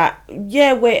really that,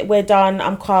 we're done,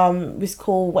 I'm calm, it's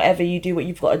cool, whatever, you do what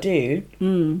you've got to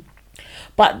do.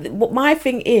 But what my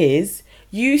thing is,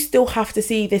 you still have to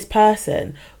see this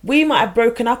person. We might have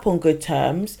broken up on good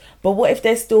terms, but what if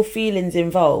there's still feelings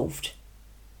involved?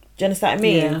 Do you understand what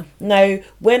I mean? Yeah. No,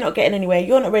 we're not getting anywhere.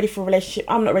 You're not ready for a relationship.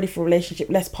 I'm not ready for a relationship.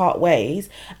 Let's part ways.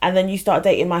 And then you start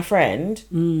dating my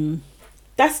friend.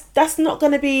 That's not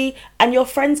going to be... And your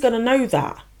friend's going to know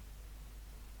that.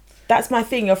 That's my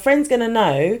thing. Your friend's going to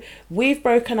know we've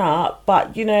broken up,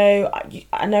 but, you know,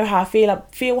 I know how I feel. I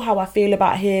feel how I feel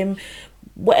about him.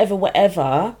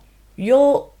 Whatever.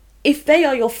 If they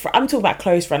are your I'm talking about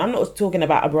close friend. I'm not talking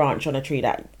about a branch on a tree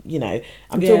that, you know,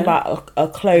 I'm talking about a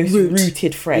close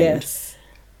rooted friend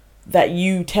that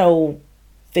you tell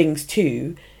things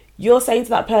to. You're saying to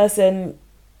that person,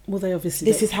 well, they obviously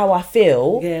this is how I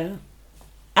feel. Yeah.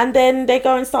 And then they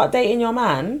go and start dating your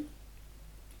man.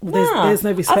 Well, there's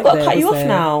no respect. I've got to there, cut you off there?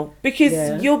 now,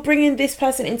 because you're bringing this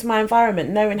person into my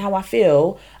environment, knowing how I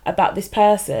feel about this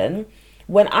person.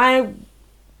 When I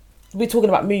we're talking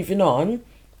about moving on,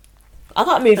 I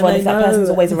can't move on if that person's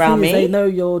always around me. They know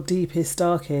your deepest,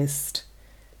 darkest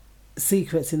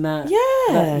secrets in that.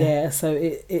 Yeah. So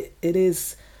it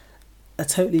is a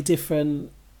totally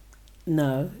different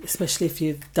no, especially if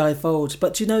you've divulged.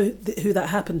 But do you know who that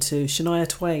happened to? Shania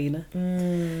Twain.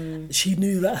 She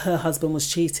knew that her husband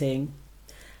was cheating,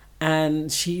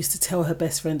 and she used to tell her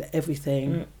best friend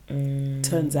everything.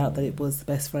 Turns out that it was the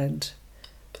best friend.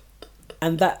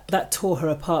 And that tore her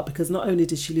apart, because not only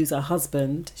did she lose her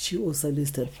husband, she also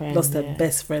lost her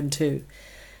best friend too.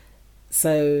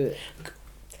 So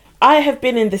I have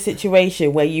been in the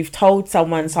situation where you've told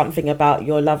someone something about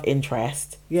your love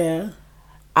interest. Yeah.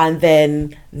 And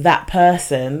then that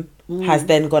person has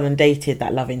then gone and dated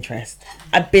that love interest.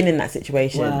 I've been in that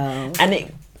situation. Wow. And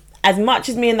it, as much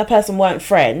as me and the person weren't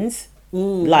friends,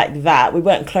 like that, we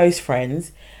weren't close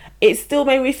friends, it still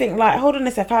made me think, like, hold on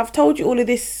a sec, I've told you all of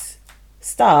this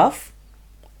stuff.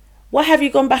 Why have you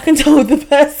gone back and told the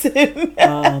person?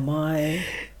 Oh my.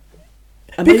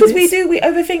 Because we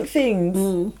overthink things.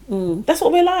 That's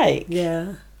what we're like.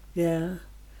 Yeah.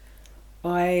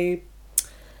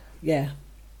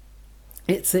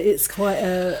 It's quite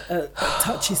a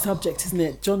touchy subject, isn't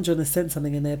it? John has sent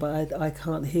something in there, but I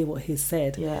can't hear what he's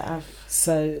said. Yeah.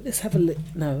 So let's have a look.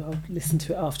 No, I'll listen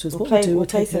to it afterwards. We'll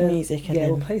play some music.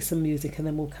 We'll play some music, and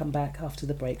then we'll come back after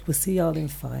the break. We'll see y'all in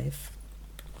 5.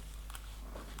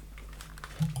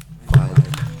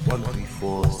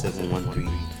 134-713.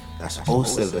 That's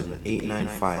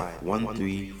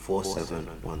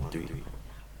 07-895-134713.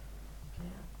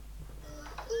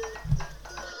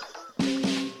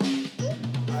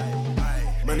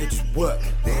 Manage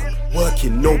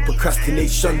working, no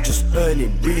procrastination, just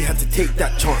earning. Really had to take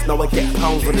that chance, now I get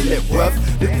pounds on the net worth,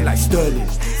 looking like sterling.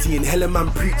 Seeing hella man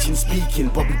preaching, speaking,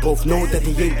 but we both know that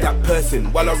he ain't that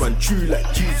person. While I run true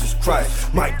like Jesus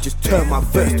Christ, might just turn my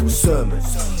verse to a sermon.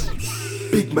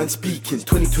 Big man speaking,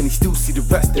 2020 still see the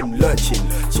rats them lurching.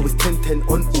 So it's 10-10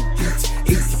 on all beats,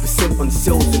 80% on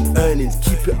sales and earnings.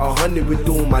 Keep it 100 with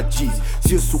all my G's.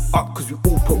 See us all up cause we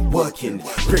all put work in.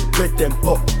 Break bread then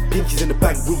pop, pinkies in the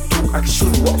bag, real talk, I can show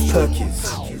you what a perk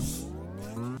is.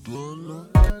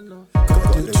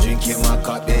 Got the drink in my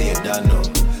cup, yeah, you done know.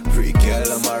 Pretty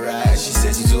girl on my right, she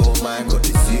said she's all mine. Got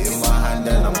the suit in my hand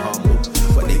and I'm humble,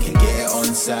 but they can get it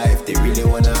on site if they really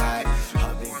wanna hide.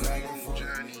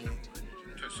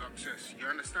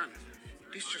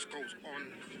 This just goes on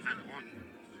and on,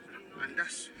 and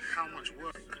that's how much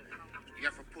work you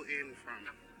have to put in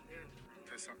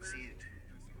to succeed.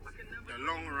 The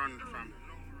long run,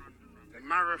 the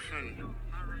marathon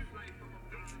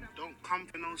don't come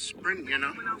for no sprint, you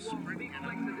know,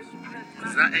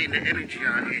 because that ain't the energy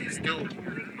out here. Still go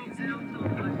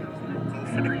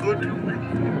for the good, go for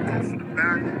the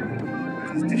bad,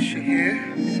 because this shit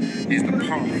here is the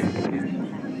path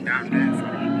down there for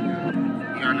me.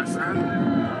 You understand?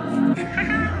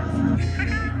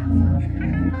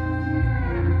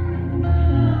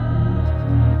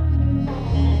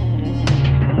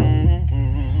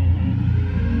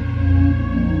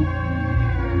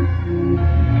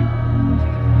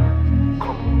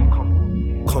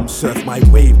 Come surf my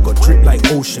wave, got drip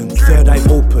like ocean. Third eye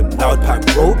open, loud pack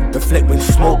road, reflect when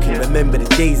smoking. Remember the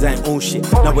days I ain't own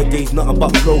shit. Nowadays nothing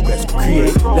but progress.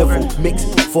 Create, level, mix,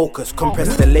 focus,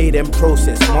 compress, delay, then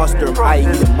process. Master of I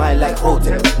eat in my like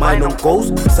hotel. Mine on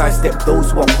goals, sidestep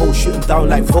those who oppose, shooting down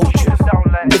like vultures.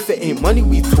 If it ain't money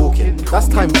we talking, that's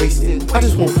time wasted. I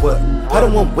just want work, I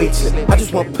don't want waiting, I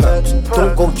just want perks.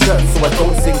 Don't go church so I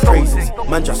don't sing praises.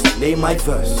 Man, just lay my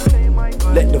verse.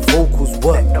 Let the vocals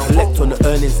work, collect on the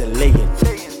earnings and laying.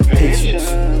 Patience,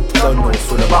 don't know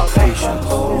it's all about patience.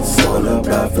 It's all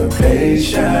about the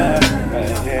patience.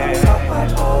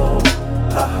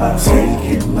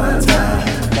 Taking my time,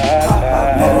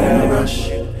 not in a rush,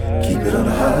 keep it on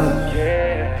the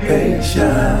high.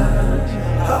 Patience.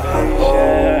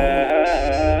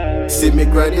 See me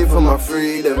grinding for my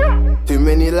freedom. Too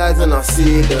many lies and I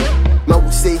see them. Man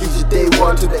will say he's your day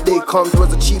one till the day comes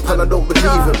was a cheap and I don't believe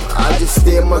him. I just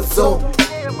stay in my zone.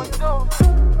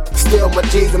 Stay on my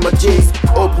J's and my J's.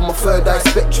 Open my third eye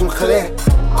spectrum clear.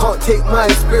 Can't take my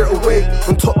spirit away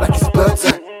from top like it's bird's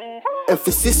eye.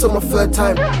 Emphasis on my third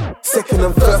time. Second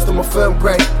and first on my firm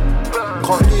grind.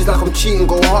 Can't lose like I'm cheating,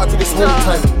 go hard to this home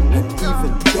time. And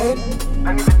even then,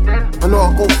 I know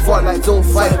I go far like zone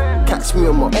 5. Catch me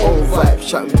on my own vibe,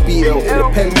 shouting BL,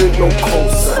 independent, no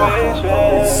cosign.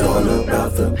 It's all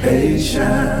about the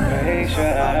patience.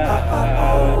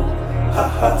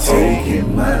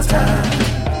 Taking my time,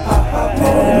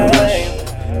 not in a rush,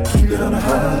 keep it on the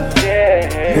high.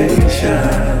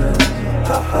 Patience.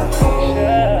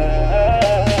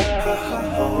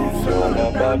 It's all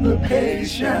about up the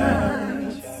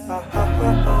patience.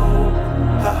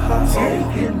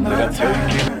 Taking my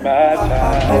time.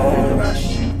 Don't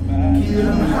rush. Keep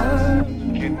them high.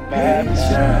 Patience.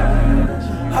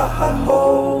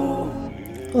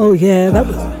 Oh yeah,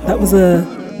 that was a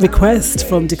request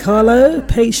from DiCarlo,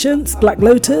 Patience, Black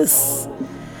Lotus.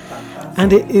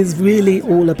 And it is really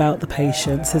all about the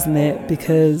patience, isn't it?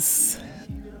 Because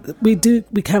we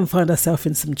can find ourselves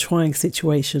in some trying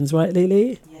situations, right,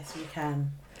 Lily? Yes, we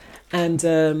can.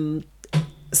 And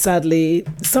sadly,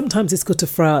 sometimes it's good to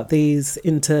throw out these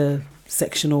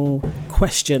intersectional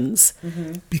questions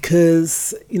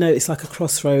because, you know, it's like a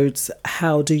crossroads.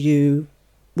 How would you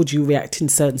react in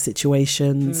certain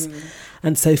situations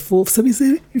and so forth? So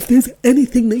if there's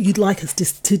anything that you'd like us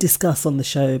to discuss on the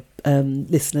show,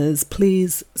 listeners,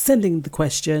 please send in the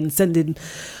question, send in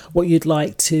what you'd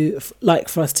like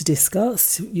for us to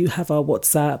discuss. You have our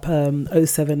WhatsApp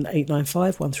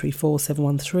 07895 134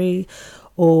 713,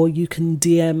 or you can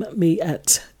DM me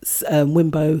at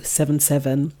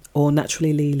Wimbo77 or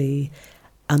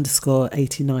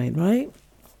naturallylily_89, right?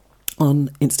 On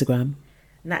Instagram.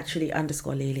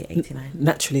 Naturally_Lily89.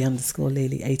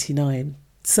 Naturally_Lily89.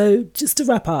 So just to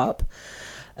wrap up,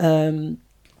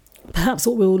 perhaps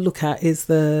what we'll look at is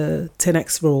the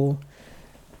 10x rule.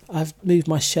 I've moved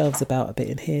my shelves about a bit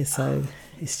in here, so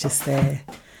it's just there.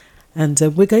 And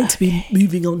we're going to be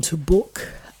moving on to a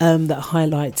book that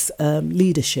highlights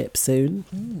leadership soon.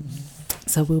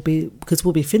 So we'll be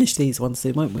finished these ones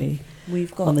soon, won't we?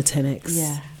 We've got on the 10x.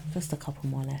 Yeah, just a couple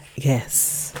more left.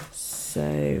 Yes.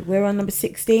 So we're on number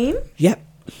 16. Yep.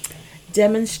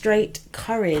 Demonstrate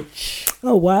courage.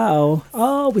 Oh, wow.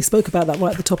 Oh, we spoke about that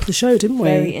right at the top of the show, didn't we?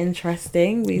 Very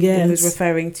interesting. We was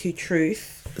referring to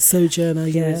Truth. Sojourner,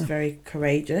 yeah. She was very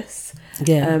courageous.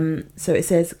 Yeah. So it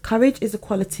says, courage is a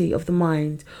quality of the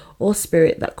mind or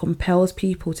spirit that compels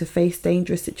people to face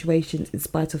dangerous situations in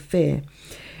spite of fear.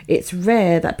 It's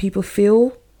rare that people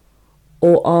feel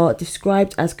or are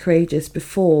described as courageous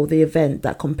before the event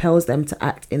that compels them to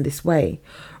act in this way.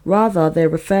 Rather, they're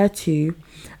referred to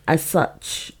as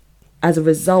such as a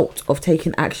result of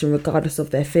taking action regardless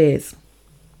of their fears.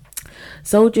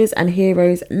 Soldiers and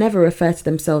heroes never refer to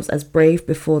themselves as brave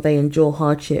before they endure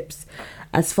hardships.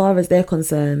 As far as they're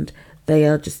concerned, they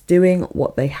are just doing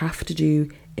what they have to do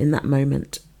in that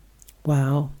moment.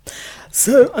 Wow.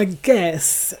 So I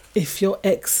guess if your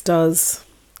ex does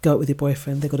go out with your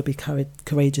boyfriend, they've got to be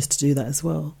courageous to do that as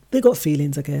well. They've got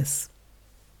feelings, I guess.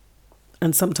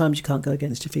 And sometimes you can't go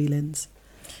against your feelings.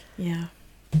 Yeah.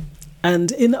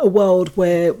 And in a world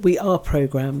where we are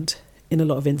programmed, in a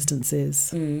lot of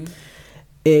instances,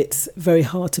 it's very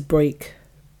hard to break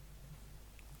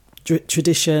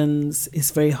traditions. It's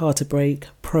very hard to break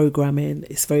programming.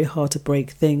 It's very hard to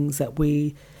break things that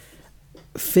we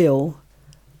feel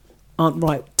aren't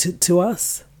right to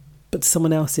us, but to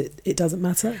someone else it doesn't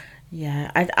matter.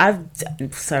 Yeah, I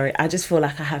just feel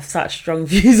like I have such strong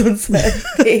views on certain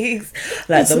things,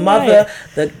 like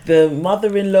the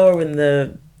mother-in-law and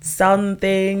the son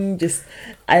thing.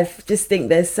 I just think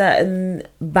there's certain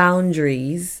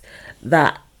boundaries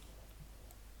that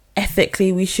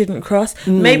ethically we shouldn't cross.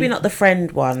 Maybe not the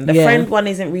friend one. The friend one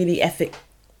isn't really ethically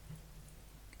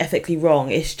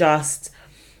wrong. It's just,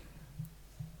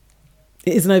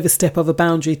 it is an overstep of a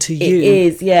boundary to you. It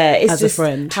is, yeah. It's as just a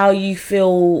friend. How you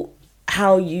feel,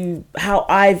 how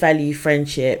I value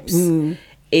friendships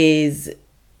is,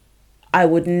 I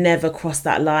would never cross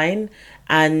that line,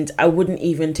 and I wouldn't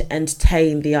even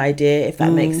entertain the idea, if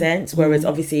that makes sense. Whereas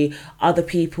obviously other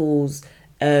people's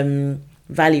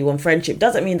value on friendship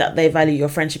doesn't mean that they value your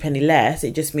friendship any less.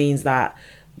 It just means that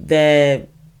their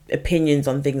opinions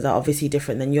on things are obviously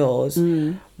different than yours.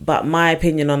 But my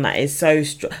opinion on that is so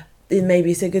strong.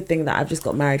 Maybe it's a good thing that I've just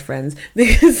got married friends,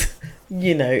 because,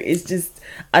 you know, it's just,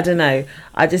 I don't know.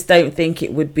 I just don't think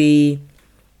it would be,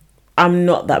 I'm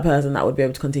not that person that would be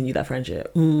able to continue that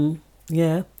friendship.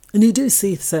 Yeah. And you do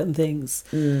see certain things.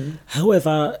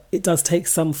 However, it does take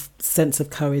some sense of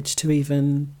courage to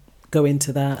even go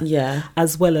into that. Yeah.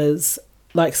 As well as,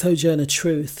 like Sojourner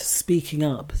Truth, speaking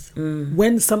up.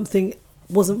 When something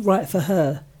wasn't right for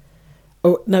her,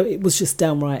 or no, it was just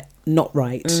downright not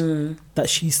right, that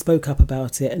she spoke up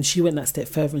about it, and she went that step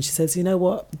further and she says, you know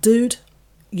what, dude,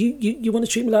 you want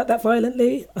to treat me like that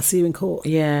violently? I'll see you in court.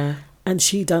 Yeah. And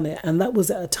she done it. And that was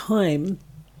at a time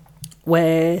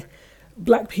where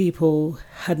black people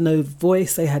had no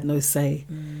voice, they had no say.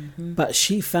 But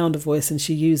she found a voice and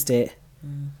she used it.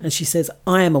 And she says,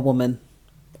 I am a woman.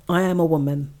 I am a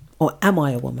woman. Or am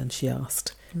I a woman, she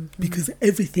asked. Because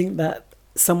everything that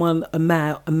someone, a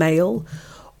male,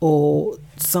 or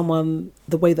someone,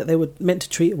 the way that they were meant to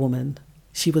treat a woman,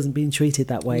 she wasn't being treated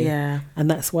that way. Yeah. And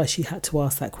that's why she had to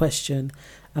ask that question,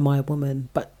 am I a woman?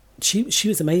 But she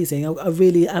was amazing. I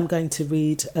really am going to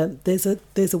read. There's a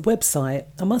website.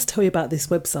 I must tell you about this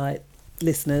website,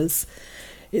 listeners.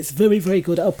 It's very, very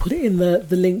good. I'll put it in the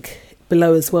link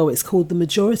below as well. It's called the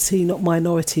majority not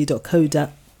minority.co.uk,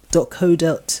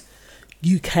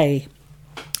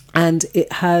 and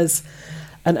it has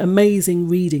an amazing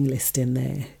reading list in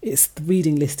there. The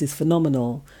reading list is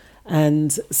phenomenal.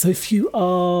 And so if you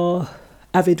are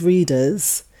avid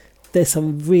readers, there's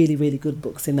some really, really good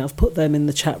books in there. I've put them in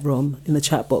the chat room, in the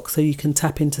chat box, so you can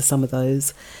tap into some of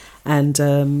those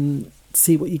and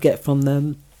see what you get from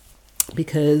them.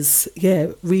 Because,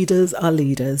 readers are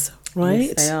leaders, right?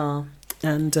 Yes, they are.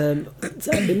 And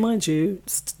mind you,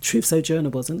 Truth Sojourner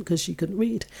wasn't, because she couldn't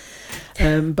read.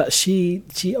 But she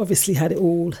obviously had it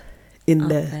all in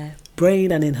the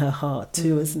brain and in her heart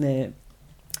too, isn't it?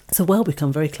 So, we've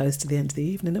come very close to the end of the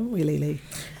evening, haven't we, Lily?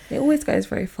 It always goes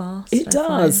very fast. It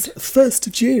does. 1st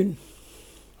of June.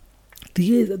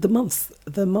 The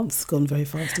month's gone very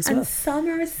fast as well. And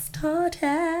summer has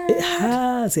started. It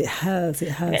has. I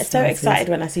get so excited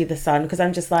when I see the sun, because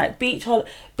I'm just like beach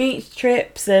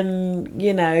trips and,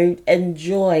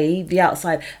 enjoy the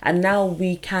outside. And now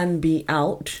we can be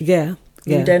out. Yeah.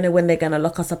 We don't know when they're going to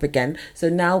lock us up again. So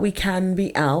now we can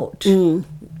be out.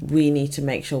 We need to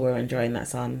make sure we're enjoying that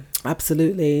sun.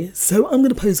 Absolutely. So I'm going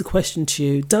to pose a question to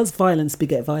you. Does violence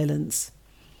beget violence?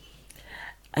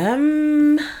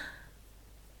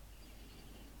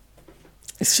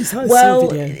 It's just how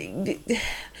video.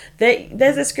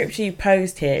 There's a scripture you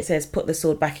posed here. It says, put the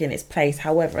sword back in its place.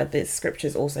 However, the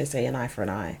scriptures also say an eye for an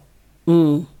eye.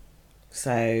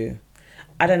 So,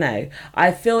 I don't know.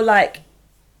 I feel like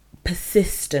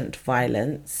persistent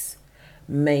violence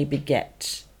may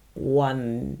beget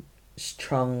one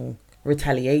strong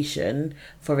retaliation.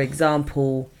 For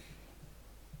example,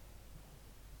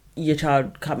 your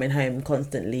child coming home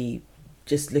constantly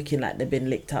just looking like they've been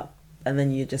licked up, and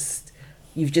then you've just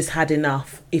had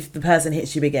enough. If the person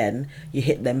hits you again, you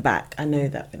hit them back. I know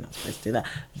that we're not supposed to do that,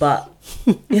 but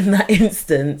in that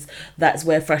instance, that's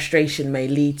where frustration may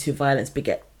lead to violence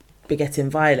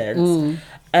begetting violence.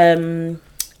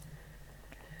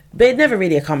 But it never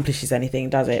really accomplishes anything,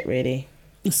 does it, really?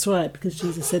 That's right, because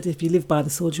Jesus said, if you live by the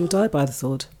sword, you'll die by the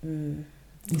sword. You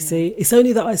see, it's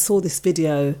only that I saw this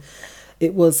video.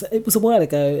 It was a while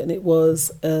ago, and it was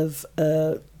of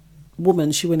a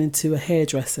woman. She went into a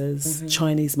hairdresser's.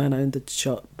 Chinese man owned the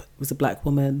shop. It was a black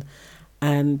woman,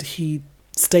 and he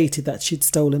stated that she'd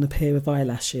stolen a pair of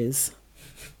eyelashes.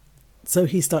 So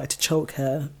he started to choke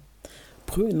her,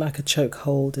 putting like a choke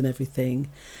hold and everything.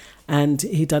 And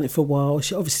he'd done it for a while.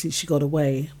 She got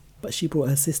away, but she brought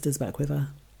her sisters back with her,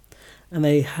 and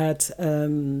they had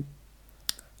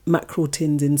mackerel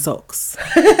tins in socks.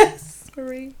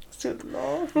 Sorry.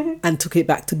 And took it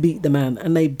back to beat the man,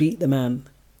 and they beat the man.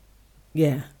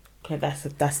 Yeah. Okay,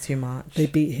 that's too much. They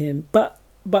beat him, but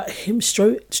him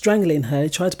strangling her. He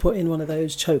tried to put in one of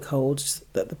those choke holds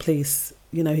that the police,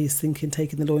 he's thinking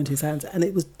taking the law into his hands, and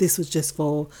this was just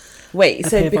for. Wait,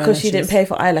 so because she didn't pay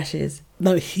for eyelashes?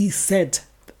 No, he said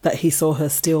that he saw her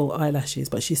steal eyelashes,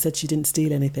 but she said she didn't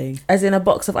steal anything. As in a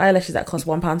box of eyelashes that cost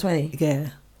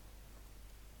 £1.20?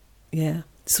 Yeah.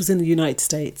 This was in the United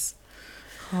States.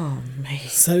 Oh, mate.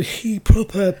 So he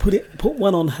put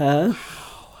one on her,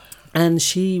 and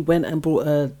she went and brought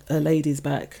her ladies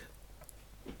back.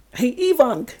 Hey,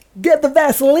 Ivank, get the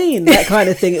Vaseline, that kind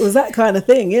of thing. It was that kind of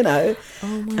thing, Oh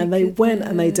and they went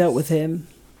and they dealt with him.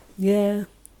 Yeah.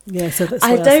 So that's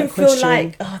I don't feel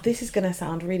like, this is going to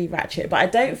sound really ratchet, but I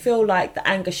don't feel like the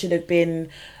anger should have been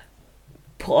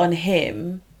put on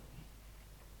him.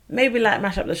 Maybe like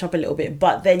mash up the shop a little bit,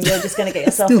 but then you're just going to get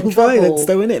yourself in trouble. Violence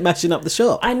though, isn't it? Mashing up the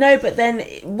shop. I know, but then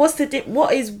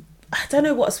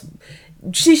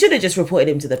she should have just reported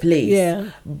him to the police.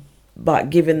 Yeah. But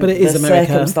given it is the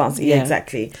America. circumstances, yeah,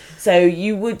 exactly. So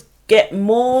you would get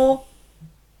more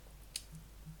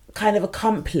kind of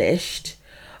accomplished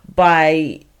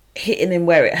by hitting him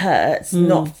where it hurts,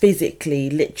 not phically,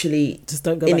 literally just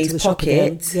don't go in back his to the shop pocket.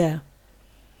 again. Yeah.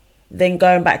 Then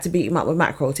going back to beat him up with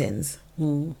mackerel tins.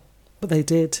 But they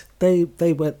did. They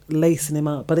were lacing him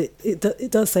up. But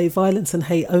it does say violence and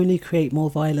hate only create more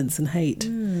violence and hate.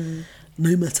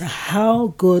 No matter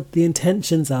how good the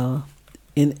intentions are,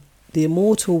 in the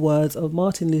immortal words of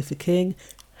Martin Luther King,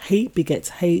 hate begets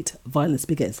hate, violence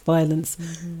begets violence,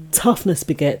 toughness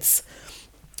begets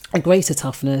a greater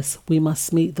toughness. We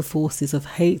must meet the forces of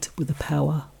hate with the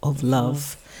power of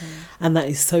love. And that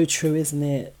is so true, isn't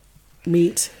it?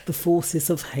 Meet the forces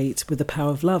of hate with the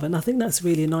power of love. And I think that's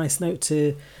really a nice note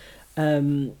to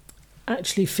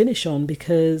actually finish on,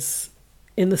 because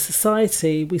in the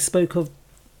society, we spoke of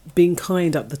being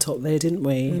kind up the top there, didn't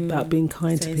we? About being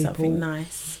kind to people. Something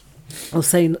nice. Or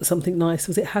saying something nice.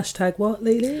 Was it hashtag what,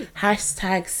 Lily?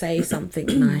 Hashtag say something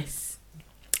nice.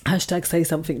 Hashtag say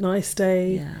something nice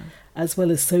day. Yeah. As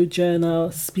well as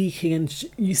Sojourner speaking, and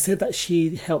you said that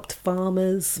she helped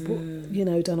farmers, you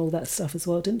know, done all that stuff as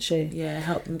well, didn't she? Yeah,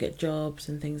 helped them get jobs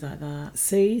and things like that.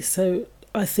 See, so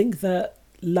I think that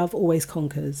love always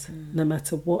conquers, no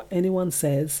matter what anyone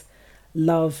says.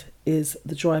 Love is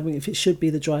the driving, if it should be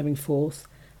the driving force,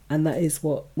 and that is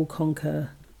what will conquer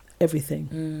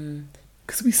everything.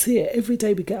 Because we see it every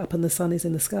day we get up and the sun is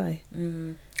in the sky.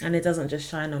 And it doesn't just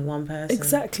shine on one person.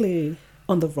 Exactly.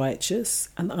 On the righteous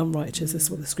and the unrighteous, is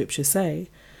what the scriptures say.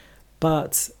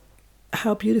 But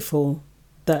how beautiful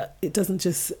that it doesn't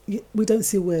just, we don't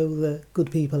see where all the good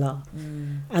people are.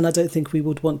 And I don't think we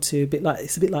would want to,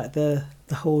 it's a bit like the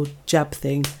whole jab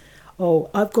thing. Oh,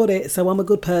 I've got it, so I'm a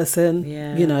good person.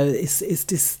 Yeah. You know, it's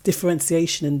this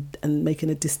differentiation and making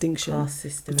a distinction Class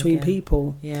system between again.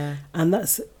 people. Yeah. And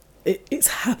it's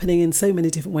happening in so many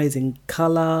different ways, in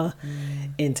colour,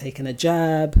 in taking a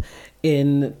jab,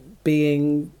 in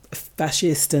being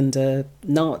fascist and a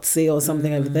Nazi or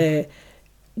something over there.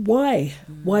 Why?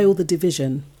 Why all the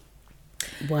division?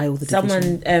 Why all the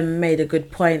division? Someone made a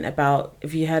good point about,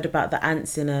 if you heard about the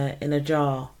ants in a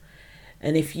jar,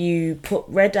 and if you put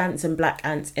red ants and black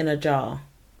ants in a jar,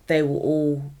 they will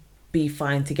all be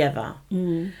fine together.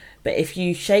 But if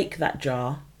you shake that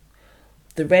jar,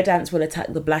 the red ants will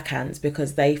attack the black ants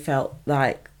because they felt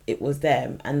like it was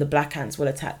them, and the black ants will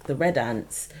attack the red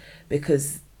ants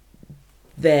because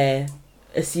they're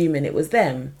assuming it was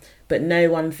them. But no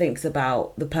one thinks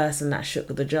about the person that shook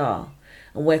the jar.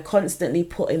 And we're constantly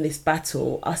put in this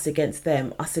battle, us against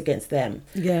them,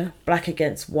 Yeah. black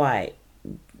against white,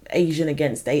 Asian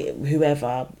against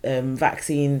whoever,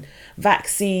 vaccinated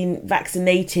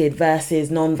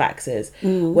versus non-vaxxers.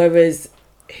 Whereas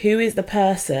who is the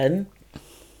person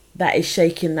that is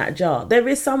shaking that jar? There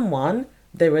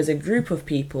is a group of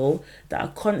people that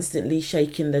are constantly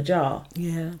shaking the jar.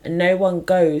 Yeah. And no one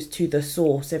goes to the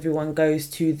source. Everyone goes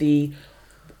to the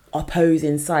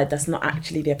opposing side. That's not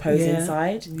actually the opposing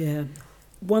side. Yeah.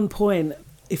 One point,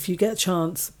 if you get a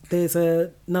chance, there's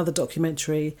another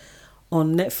documentary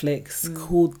on Netflix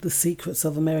called The Secrets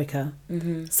of America.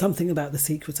 Something about The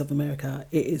Secrets of America.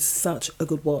 It is such a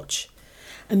good watch.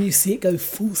 And you see it go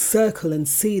full circle and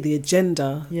see the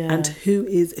agenda and who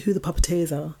the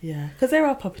puppeteers are. Yeah, because there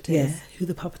are puppeteers. Yeah, who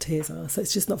the puppeteers are. So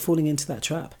it's just not falling into that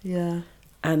trap. Yeah.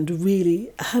 And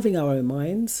really having our own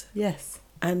minds. Yes.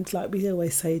 And like we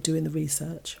always say, doing the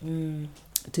research. Do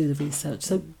the research.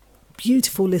 So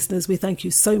beautiful listeners, we thank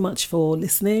you so much for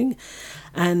listening.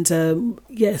 And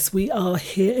yes, we are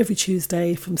here every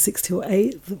Tuesday from 6 till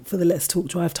 8 for the Let's Talk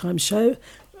Drive Time show.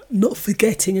 Not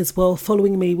forgetting as well,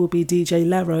 following me will be DJ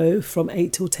Laro from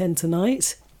 8 till 10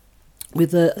 tonight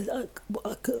with I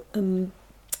can't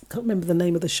remember the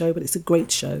name of the show, but it's a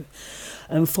great show,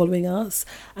 following us.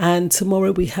 And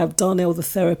tomorrow we have Darnell the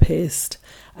Therapist,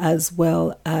 as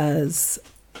well as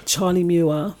Charlie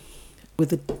Muir with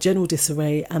the General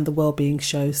Disarray and the Wellbeing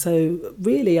Show. So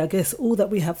really, I guess all that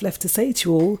we have left to say to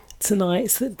you all tonight.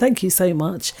 So thank you so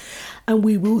much. And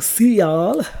we will see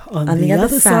y'all on the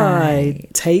other side.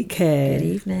 Take care. Good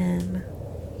evening.